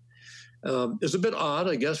life. It was a bit odd,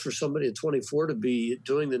 I guess, for somebody at 24 to be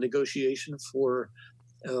doing the negotiation for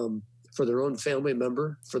their own family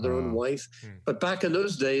member, for their own wife. But back in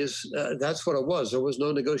those days, that's what it was. There was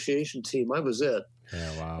no negotiation team. I was it.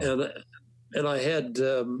 Yeah, wow. And I had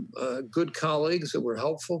good colleagues that were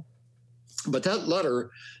helpful. But that letter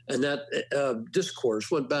and that discourse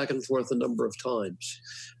went back and forth a number of times.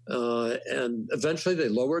 And eventually they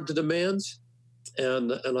lowered the demands.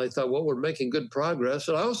 And I thought, well, we're making good progress.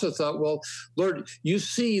 And I also thought, well, Lord, you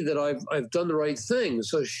see that I've done the right thing.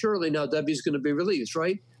 So surely now Debbie's going to be released,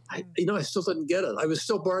 right? I still didn't get it. I was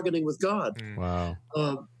still bargaining with God. Wow.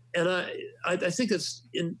 And I think it's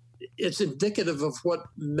indicative of what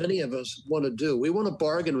many of us want to do. We want to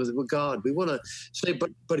bargain with God. We want to say,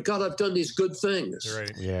 but God, I've done these good things.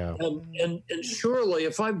 Right. Yeah. And surely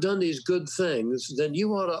if I've done these good things, then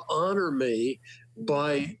you ought to honor me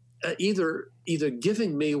by either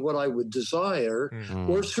giving me what I would desire,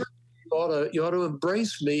 or certainly you ought to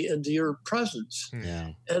embrace me into your presence. Yeah.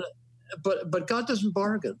 but God doesn't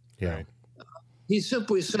bargain. Yeah. He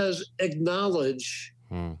simply says, acknowledge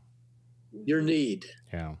your need.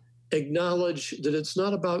 Yeah. Acknowledge that it's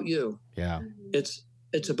not about you. Yeah. It's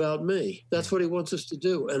about me. That's what he wants us to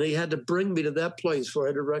do. And he had to bring me to that place where I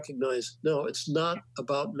had to recognize, no, it's not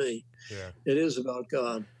about me. Yeah. It is about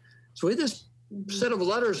God. So we had this set of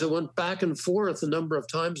letters that went back and forth a number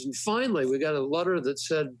of times. And finally, we got a letter that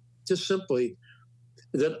said just simply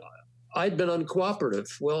that I'd been uncooperative.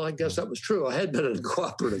 Well, I guess that was true. I had been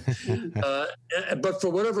uncooperative. But for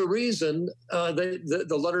whatever reason,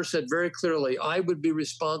 the letter said very clearly, I would be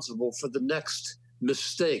responsible for the next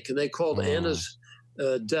mistake. And they called Anna's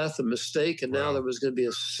death a mistake. And now there was going to be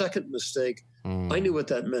a second mistake. I knew what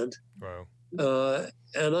that meant. Wow.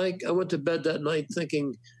 And I went to bed that night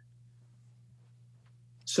thinking,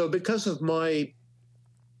 so because of my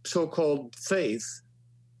so-called faith,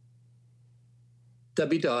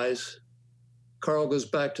 Debbie dies. Carl goes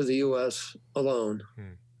back to the U.S. alone.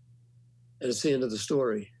 And it's the end of the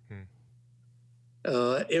story.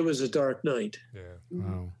 It was a dark night. Yeah.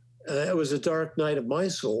 Wow. It was a dark night of my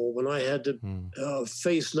soul when I had to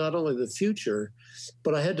face not only the future,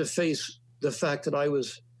 but I had to face the fact that I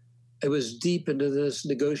was deep into this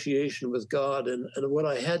negotiation with God, and what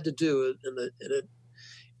I had to do, and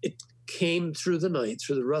it came through the night,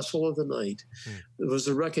 through the wrestle of the night. It was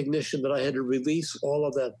the recognition that I had to release all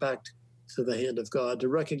of that back to the hand of God, to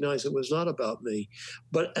recognize it was not about me.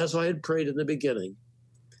 But as I had prayed in the beginning,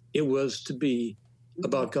 it was to be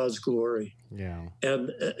about God's glory. Yeah. And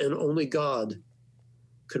only God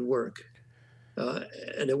could work.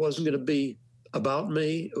 And it wasn't going to be about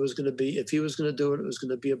me. It was going to be, if he was going to do it, it was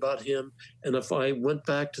going to be about him. And if I went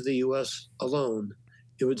back to the U.S. alone,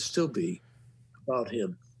 it would still be about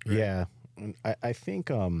him. Yeah. I think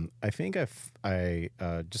just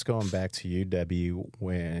going back to you, Debbie,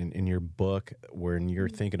 when in your book, when you're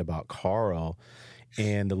thinking about Carl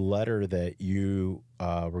and the letter that you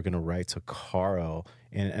were going to write to Carl,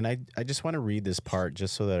 and I just want to read this part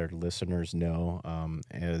just so that our listeners know,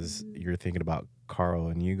 as you're thinking about Carl,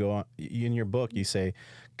 and you go on, in your book, you say,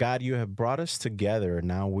 God, you have brought us together, and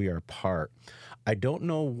now we are apart. I don't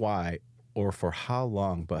know why or for how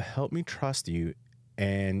long, but help me trust you.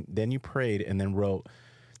 And then you prayed and then wrote,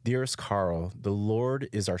 Dearest Carl, the Lord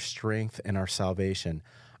is our strength and our salvation.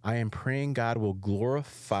 I am praying God will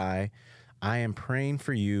glorify. I am praying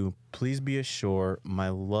for you. Please be assured my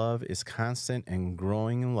love is constant and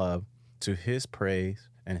growing in love to his praise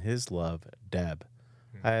and his love, Deb.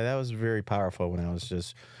 That was very powerful when I was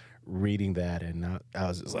just reading that. And I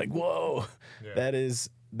was just like, whoa, that is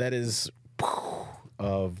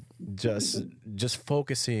of just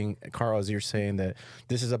focusing, Carl, as you're saying that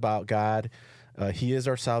this is about God. He is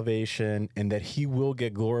our salvation, and that he will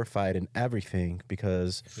get glorified in everything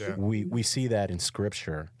because we see that in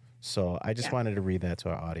Scripture. So I just wanted to read that to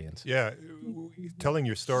our audience. Yeah. Telling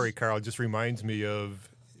your story, Carl, just reminds me of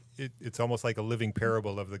it's almost like a living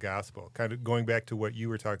parable of the gospel, kind of going back to what you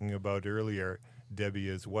were talking about earlier, Debbie,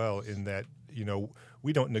 as well, in that,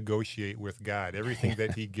 we don't negotiate with God. Everything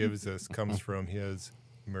that he gives us comes from his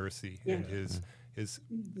mercy and his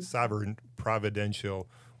sovereign providential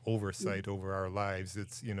oversight over our lives.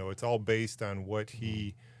 It's all based on what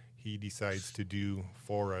he decides to do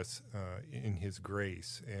for us in his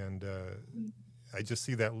grace. And I just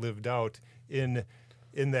see that lived out in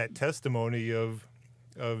that testimony of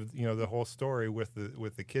the whole story with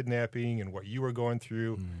the kidnapping and what you were going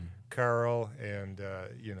through, Carl, and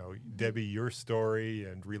Debbie, your story,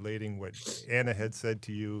 and relating what Anna had said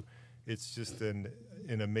to you. It's just an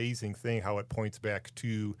amazing thing how it points back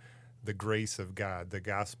to the grace of God, the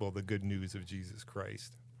gospel, the good news of Jesus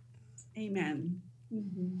Christ. Amen.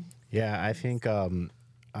 Mm-hmm. Yeah, I think,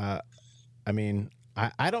 I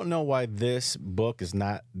don't know why this book has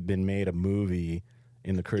not been made a movie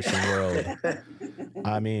in the Christian world.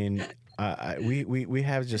 I mean, we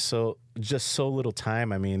have just so little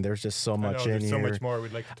time. I mean, there's just so much in here. So much more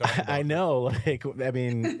we'd like to talk about. I know. I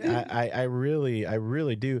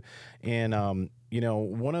really do. And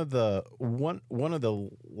one of the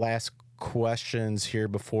last questions here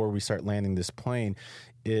before we start landing this plane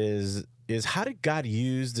is how did God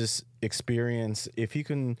use this experience, if he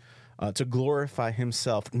can, to glorify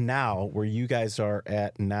himself now, where you guys are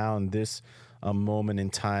at now in this moment in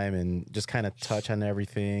time, and just kind of touch on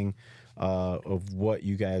everything of what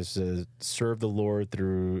you guys serve the Lord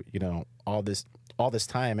through, all this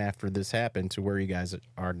time after this happened to where you guys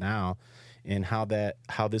are now, and how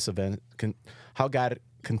God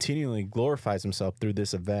continually glorifies himself through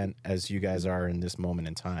this event as you guys are in this moment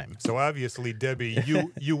in time. So obviously, Debbie,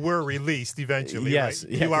 you were released eventually. Yes,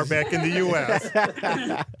 right? yes. You are back in the U.S.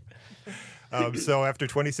 So after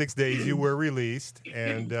 26 days, you were released,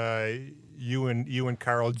 and you and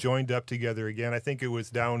Carl joined up together again. I think it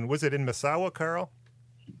was was it in Massawa, Carl?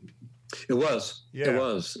 It was. Yeah. It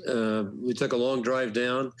was. We took a long drive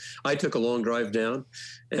down. I took a long drive down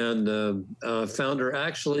and found her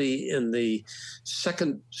actually in the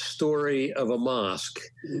second story of a mosque.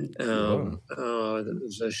 It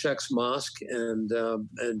was a sheikh's mosque,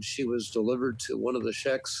 and she was delivered to one of the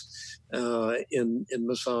sheikhs in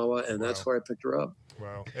Massawa, and that's where I picked her up.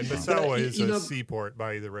 Wow. And Massawa is a seaport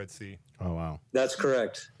by the Red Sea. Oh, wow. That's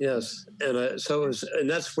correct. Yes. And and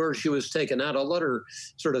that's where she was taken out. I'll let her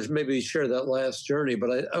sort of maybe share that last journey, but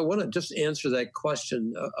I want to just answer that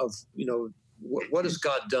question of, what has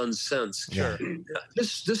God done since? Sure.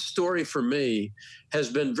 This story for me has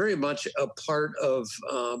been very much a part of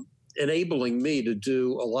enabling me to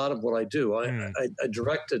do a lot of what I do. I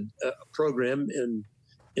directed a program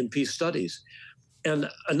in peace studies. And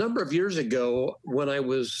a number of years ago, when I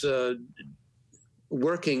was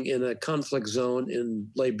working in a conflict zone in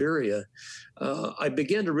Liberia, I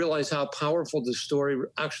began to realize how powerful this story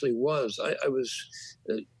actually was. I was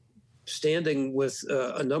standing with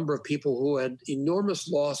a number of people who had enormous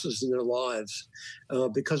losses in their lives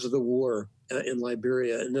because of the war in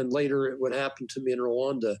Liberia. And then later it would happen to me in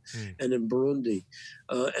Rwanda and in Burundi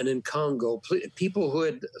and in Congo, people who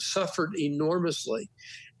had suffered enormously.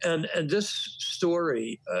 And this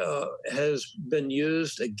story has been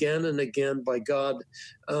used again and again by God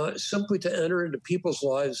simply to enter into people's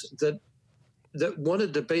lives that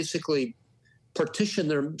wanted to basically partition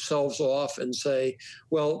themselves off and say,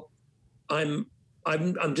 well, I'm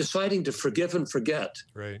deciding to forgive and forget.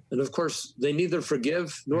 Right. And of course, they neither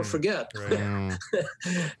forgive nor forget. Right.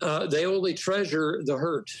 They only treasure the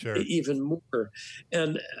hurt even more.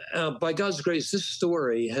 And by God's grace, this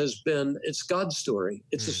story it's God's story.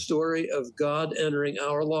 It's a story of God entering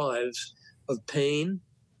our lives of pain,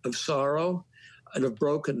 of sorrow, and of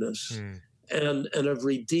brokenness. And of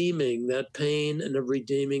redeeming that pain and of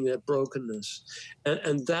redeeming that brokenness.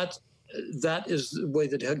 And that is the way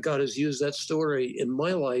that God has used that story in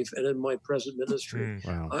my life and in my present ministry.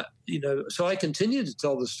 Wow. So I continue to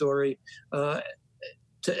tell the story to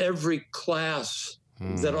every class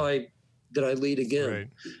that I lead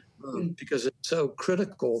again, because it's so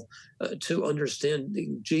critical to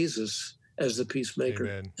understanding Jesus as the peacemaker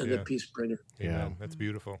and the peace bringer. Yeah, that's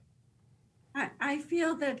beautiful. I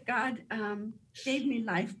feel that God gave me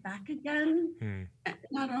life back again.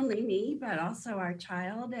 Not only me, but also our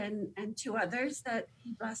child and two others that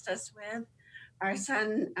he blessed us with. Our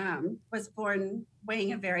son was born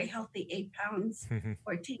weighing a very healthy 8 pounds,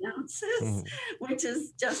 14 ounces, which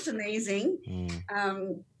is just amazing.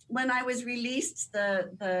 When I was released,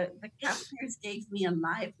 the captors gave me a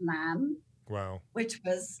live lamb, which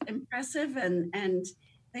was impressive. And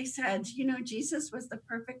they said, Jesus was the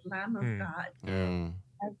perfect Lamb of God. And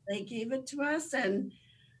they gave it to us. And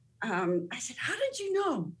I said, how did you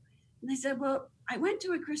know? And they said, well, I went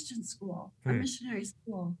to a Christian school, a missionary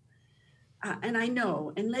school. And I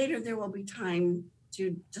know. And later there will be time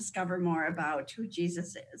to discover more about who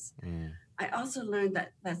Jesus is. I also learned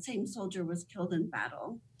that that same soldier was killed in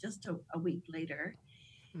battle just a week later.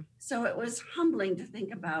 So it was humbling to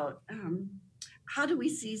think about how do we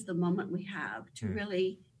seize the moment we have to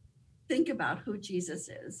really think about who Jesus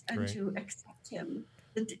is and to accept him.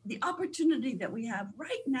 The opportunity that we have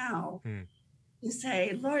right now to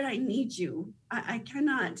say, Lord, I need you. I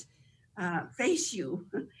cannot face you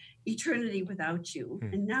eternity without you.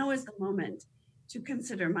 And now is the moment to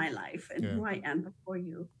consider my life and who I am before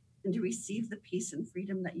you and to receive the peace and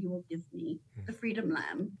freedom that you will give me, the freedom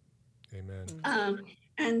lamb. Amen.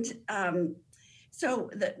 So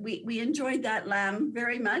that we enjoyed that lamb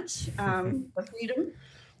very much, the freedom,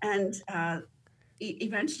 and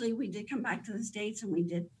eventually we did come back to the States, and we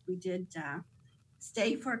did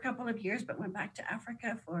stay for a couple of years, but went back to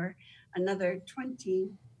Africa for another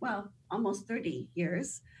almost 30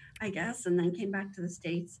 years, I guess, and then came back to the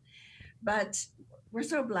States. But we're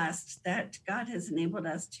so blessed that God has enabled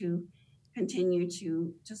us to continue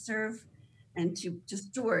to serve and to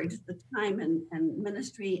steward the time and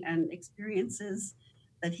ministry and experiences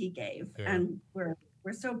that he gave. And we're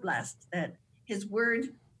so blessed that his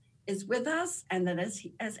word is with us, and that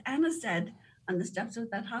as Anna said on the steps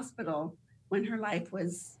of that hospital when her life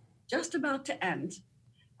was just about to end,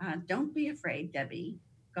 don't be afraid, Debbie.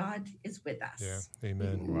 God is with us. Yeah,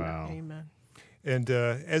 amen. Wow. Amen. And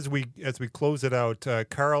as we close it out,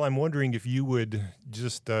 Carl, I'm wondering if you would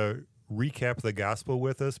just recap the gospel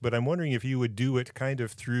with us, but I'm wondering if you would do it kind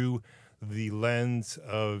of through the lens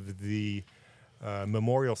of the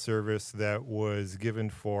memorial service that was given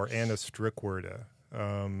for Anna Strickwerda.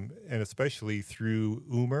 and especially through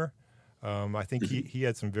Umer. I think he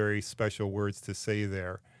had some very special words to say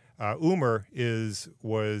there. Umer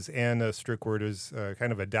was Anna Strickwerder's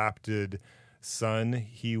kind of adopted son.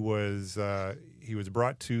 He was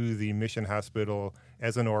brought to the mission hospital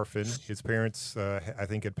as an orphan. His parents, I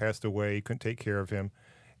think, had passed away, couldn't take care of him,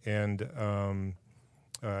 and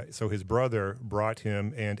so his brother brought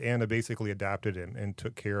him, and Anna basically adopted him and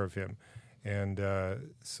took care of him. And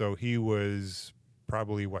so he was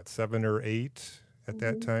probably, 7 or 8 at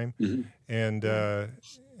that time. Mm-hmm.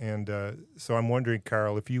 And so I'm wondering,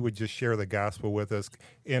 Carl, if you would just share the gospel with us,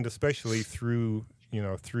 and especially through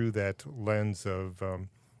that lens of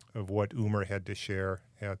what Umer had to share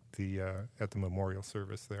at the memorial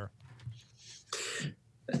service there.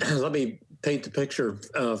 Let me paint the picture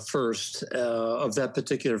first of that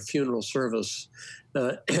particular funeral service.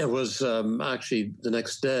 It was actually the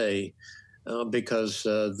next day because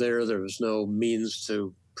there was no means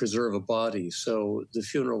to preserve a body. So the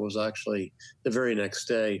funeral was actually the very next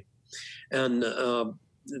day. And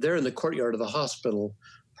there in the courtyard of the hospital,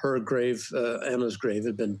 her grave, Anna's grave,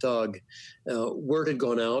 had been dug. Word had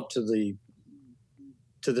gone out to the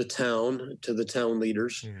town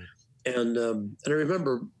leaders. Mm. And I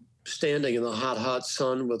remember standing in the hot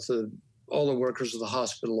sun with all the workers of the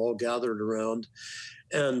hospital all gathered around.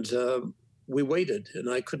 And we waited, and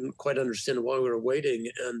I couldn't quite understand why we were waiting.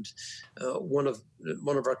 And one of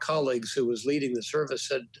our colleagues who was leading the service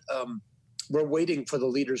said, we're waiting for the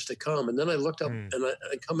leaders to come. And then I looked up, and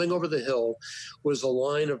coming over the hill was a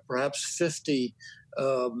line of perhaps 50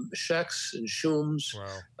 sheikhs and shums.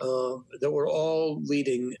 Wow. That were all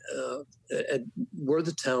leading, were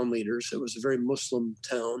the town leaders. It was a very Muslim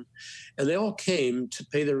town. And they all came to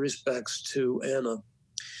pay their respects to Anna.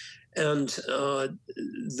 And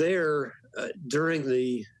there, during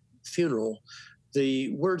the funeral,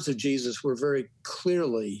 the words of Jesus were very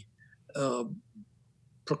clearly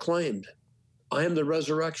proclaimed. I am the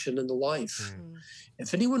resurrection and the life. Mm.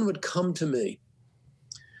 If anyone would come to me,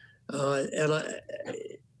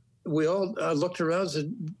 we all looked around and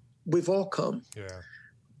said, we've all come. Yeah.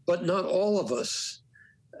 But not all of us,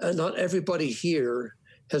 not everybody here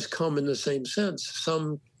has come in the same sense.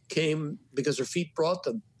 Some came because their feet brought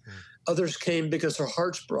them. Mm. Others came because their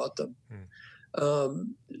hearts brought them.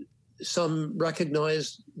 Mm. Some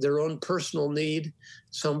recognized their own personal need.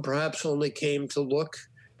 Some perhaps only came to look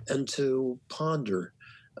and to ponder.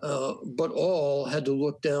 But all had to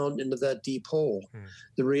look down into that deep hole,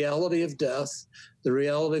 the reality of death, the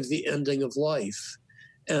reality of the ending of life.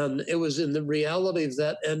 And it was in the reality of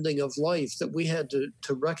that ending of life that we had to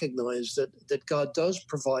recognize that God does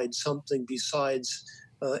provide something besides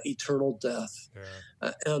eternal death.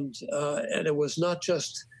 Yeah. And it was not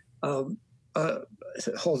just,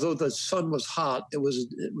 although the sun was hot, it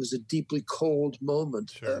was a deeply cold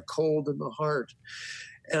moment, sure. Cold in the heart.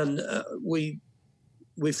 And we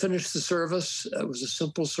finished the service. It was a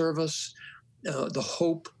simple service. The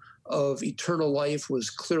hope of eternal life was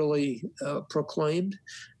clearly proclaimed.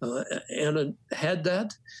 Anna had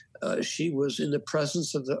that. She was in the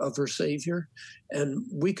presence of her Savior, and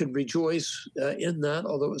we could rejoice in that,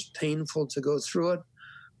 although it was painful to go through it.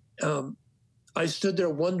 I stood there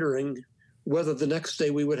wondering whether the next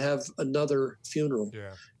day we would have another funeral,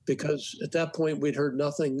 because at that point we'd heard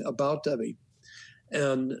nothing about Debbie.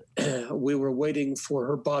 And we were waiting for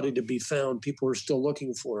her body to be found. People were still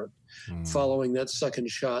looking for it following that second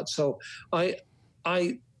shot. So I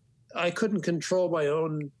couldn't control my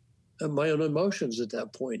own emotions at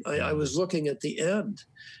that point. I was looking at the end,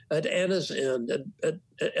 at Anna's end,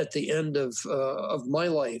 at the end of my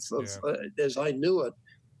life, as I knew it.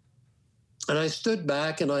 And I stood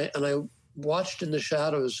back and I watched in the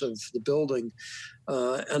shadows of the building,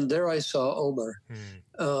 and there I saw Omer,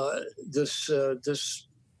 this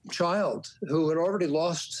child who had already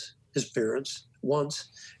lost his parents once,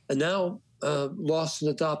 and now lost an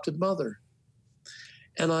adopted mother.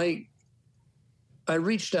 And I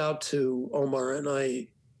reached out to Omar and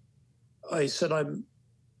I said,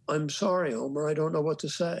 I'm sorry, Omar. I don't know what to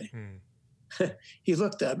say. He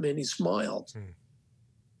looked at me and he smiled.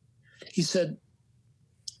 He said,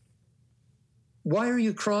 why are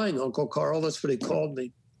you crying, Uncle Carl? That's what he called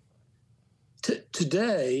me.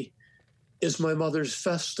 Today is my mother's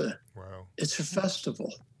festa. Wow. It's her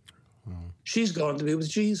festival. She's gone to be with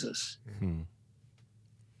Jesus.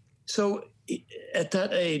 So at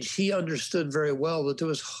that age, he understood very well that there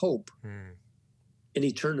was hope in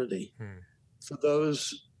eternity for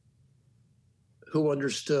those who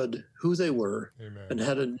understood who they were. Amen. And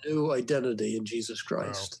had a new identity in Jesus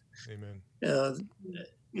Christ. Wow.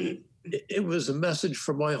 Amen. it was a message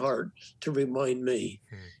from my heart to remind me.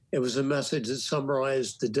 It was a message that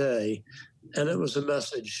summarized the day, and it was a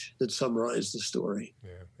message that summarized the story.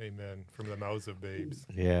 Yeah, amen. From the mouths of babes.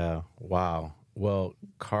 Yeah, wow. Well,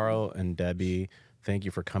 Carl and Debbie, thank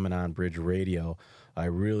you for coming on Bridge Radio. I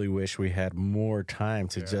really wish we had more time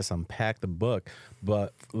to just unpack the book.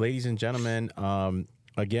 But ladies and gentlemen,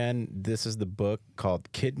 again, this is the book called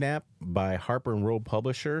Kidnap by Harper and Row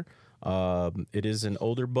Publisher. It is an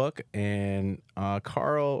older book. And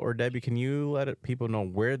Carl or Debbie, can you let people know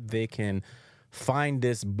where they can find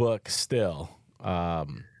this book still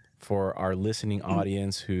for our listening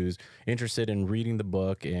audience who's interested in reading the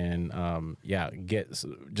book and, get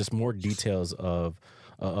just more details of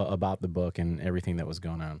about the book and everything that was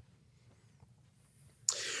going on?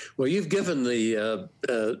 Well, you've given the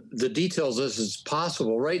details as is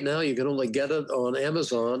possible. Right now, you can only get it on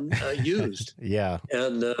Amazon used. Yeah,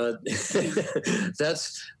 and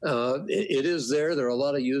that's it is there. There are a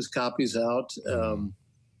lot of used copies out.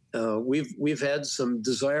 We've had some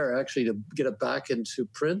desire actually to get it back into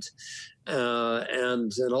print,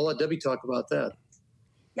 and I'll let Debbie talk about that.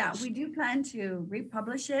 Yeah, we do plan to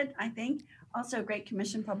republish it. I think also Great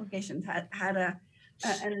Commission Publications had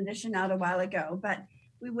an edition out a while ago, but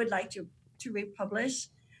we would like to republish.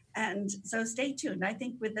 And so stay tuned. I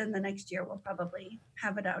think within the next year, we'll probably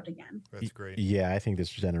have it out again. That's great. Yeah, I think this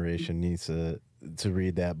generation needs to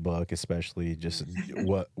read that book, especially just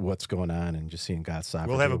what's going on and just seeing God's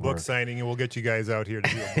sovereignty. We'll have a book signing and we'll get you guys out here to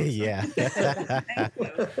do a book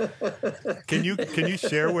Thank you. Can you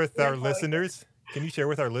share with our listeners? Can you share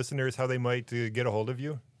with our listeners how they might get a hold of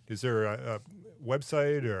you? Is there a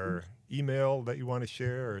website or email that you want to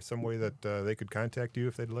share, or some way that they could contact you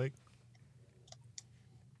if they'd like?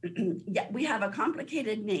 Yeah, we have a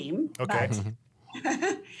complicated name, okay.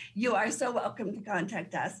 But you are so welcome to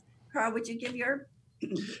contact us. Carl, would you give your...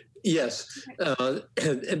 Yes,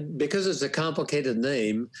 and because it's a complicated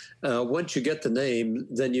name, once you get the name,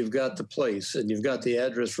 then you've got the place and you've got the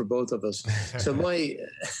address for both of us. So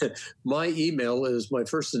my email is my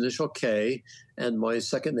first initial K and my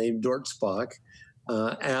second name, Dortzbach,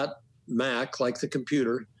 at Mac, like the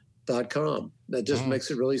computer.com. That just makes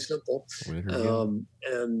it really simple.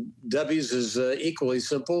 And Debbie's is equally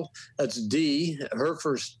simple. That's D, her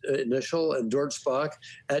first initial, and Dortzbach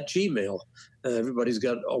at Gmail. Everybody's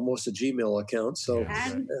got almost a Gmail account. So,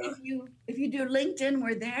 and if you do LinkedIn,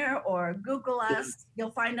 we're there, or Google us.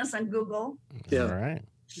 You'll find us on Google. Yeah. All right.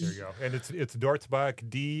 There you go. And it's Dortzbach,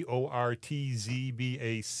 Dortzbach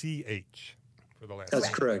for the last. That's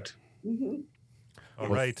correct. Mm-hmm. All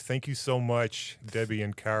right. Thank you so much, Debbie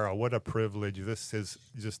and Carl. What a privilege. This has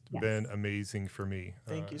just been amazing for me.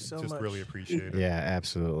 Thank you so much. Just really appreciate it. Yeah,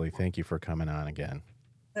 absolutely. Thank you for coming on again.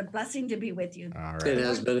 It's a blessing to be with you. All right. It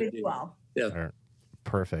has been. With you all. Yeah. All right.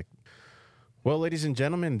 Perfect. Well, ladies and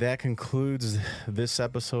gentlemen, that concludes this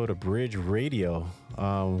episode of Bridge Radio.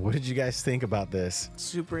 What did you guys think about this?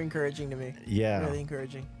 Super encouraging to me. Yeah. Really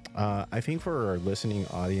encouraging. I think for our listening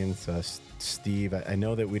audience, Steve, I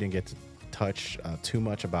know that we didn't get to touch too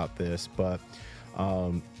much about this, but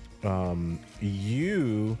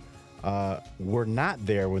you were not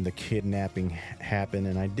there when the kidnapping happened,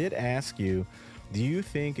 and I did ask you, do you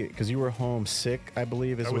think, because you were home sick, I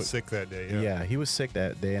believe? I was sick that day, Yeah, he was sick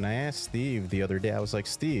that day, and I asked Steve the other day, I was like,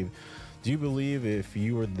 Steve, do you believe if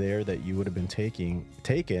you were there that you would have been taken,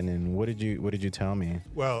 and what did you tell me?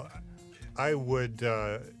 Well, I would,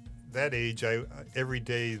 that age, every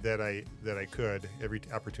day that I could, every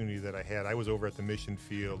opportunity that I had, I was over at the mission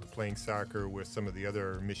field playing soccer with some of the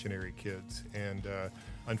other missionary kids. And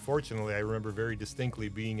unfortunately, I remember very distinctly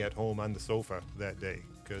being at home on the sofa that day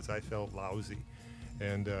because I felt lousy.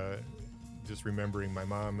 And just remembering my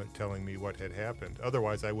mom telling me what had happened.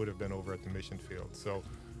 Otherwise, I would have been over at the mission field. So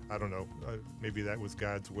I don't know. Maybe that was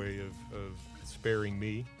God's way of sparing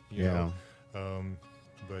me. You know?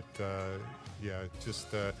 Just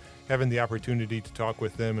having the opportunity to talk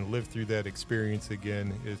with them and live through that experience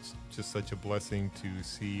again, it's just such a blessing to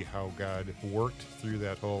see how God worked through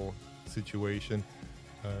that whole situation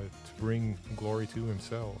to bring glory to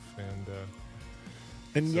Himself.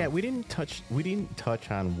 We didn't touch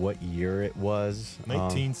on what year it was.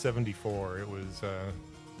 1974. It was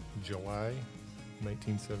July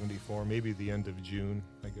 1974, maybe the end of June,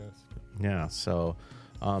 I guess. Yeah. So.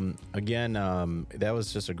 Again, that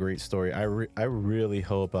was just a great story. I really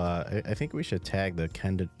hope. I think we should tag the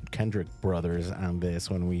Kendrick brothers on this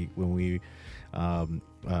with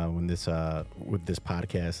this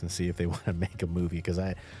podcast and see if they want to make a movie. Because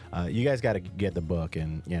you guys got to get the book,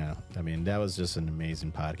 and I mean that was just an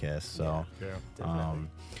amazing podcast. So,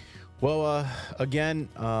 Well, again,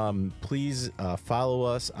 please follow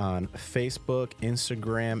us on Facebook,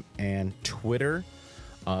 Instagram, and Twitter.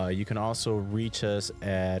 You can also reach us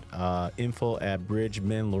at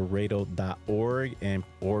info@bridgemanlaredo.org,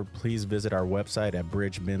 or please visit our website at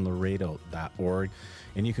bridgemanlaredo.org.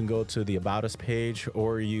 And you can go to the About Us page,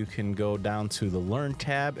 or you can go down to the Learn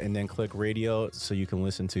tab and then click radio so you can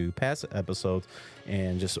listen to past episodes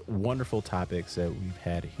and just wonderful topics that we've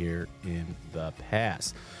had here in the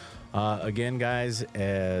past. Again, guys,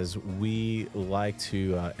 as we like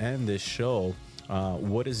to end this show,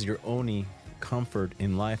 what is your only comfort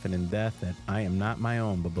in life and in death? That I am not my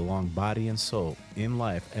own, but belong body and soul in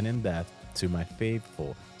life and in death to my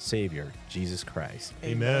faithful Savior, Jesus Christ.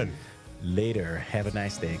 Amen. Later. Have a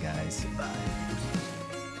nice day, guys. Bye.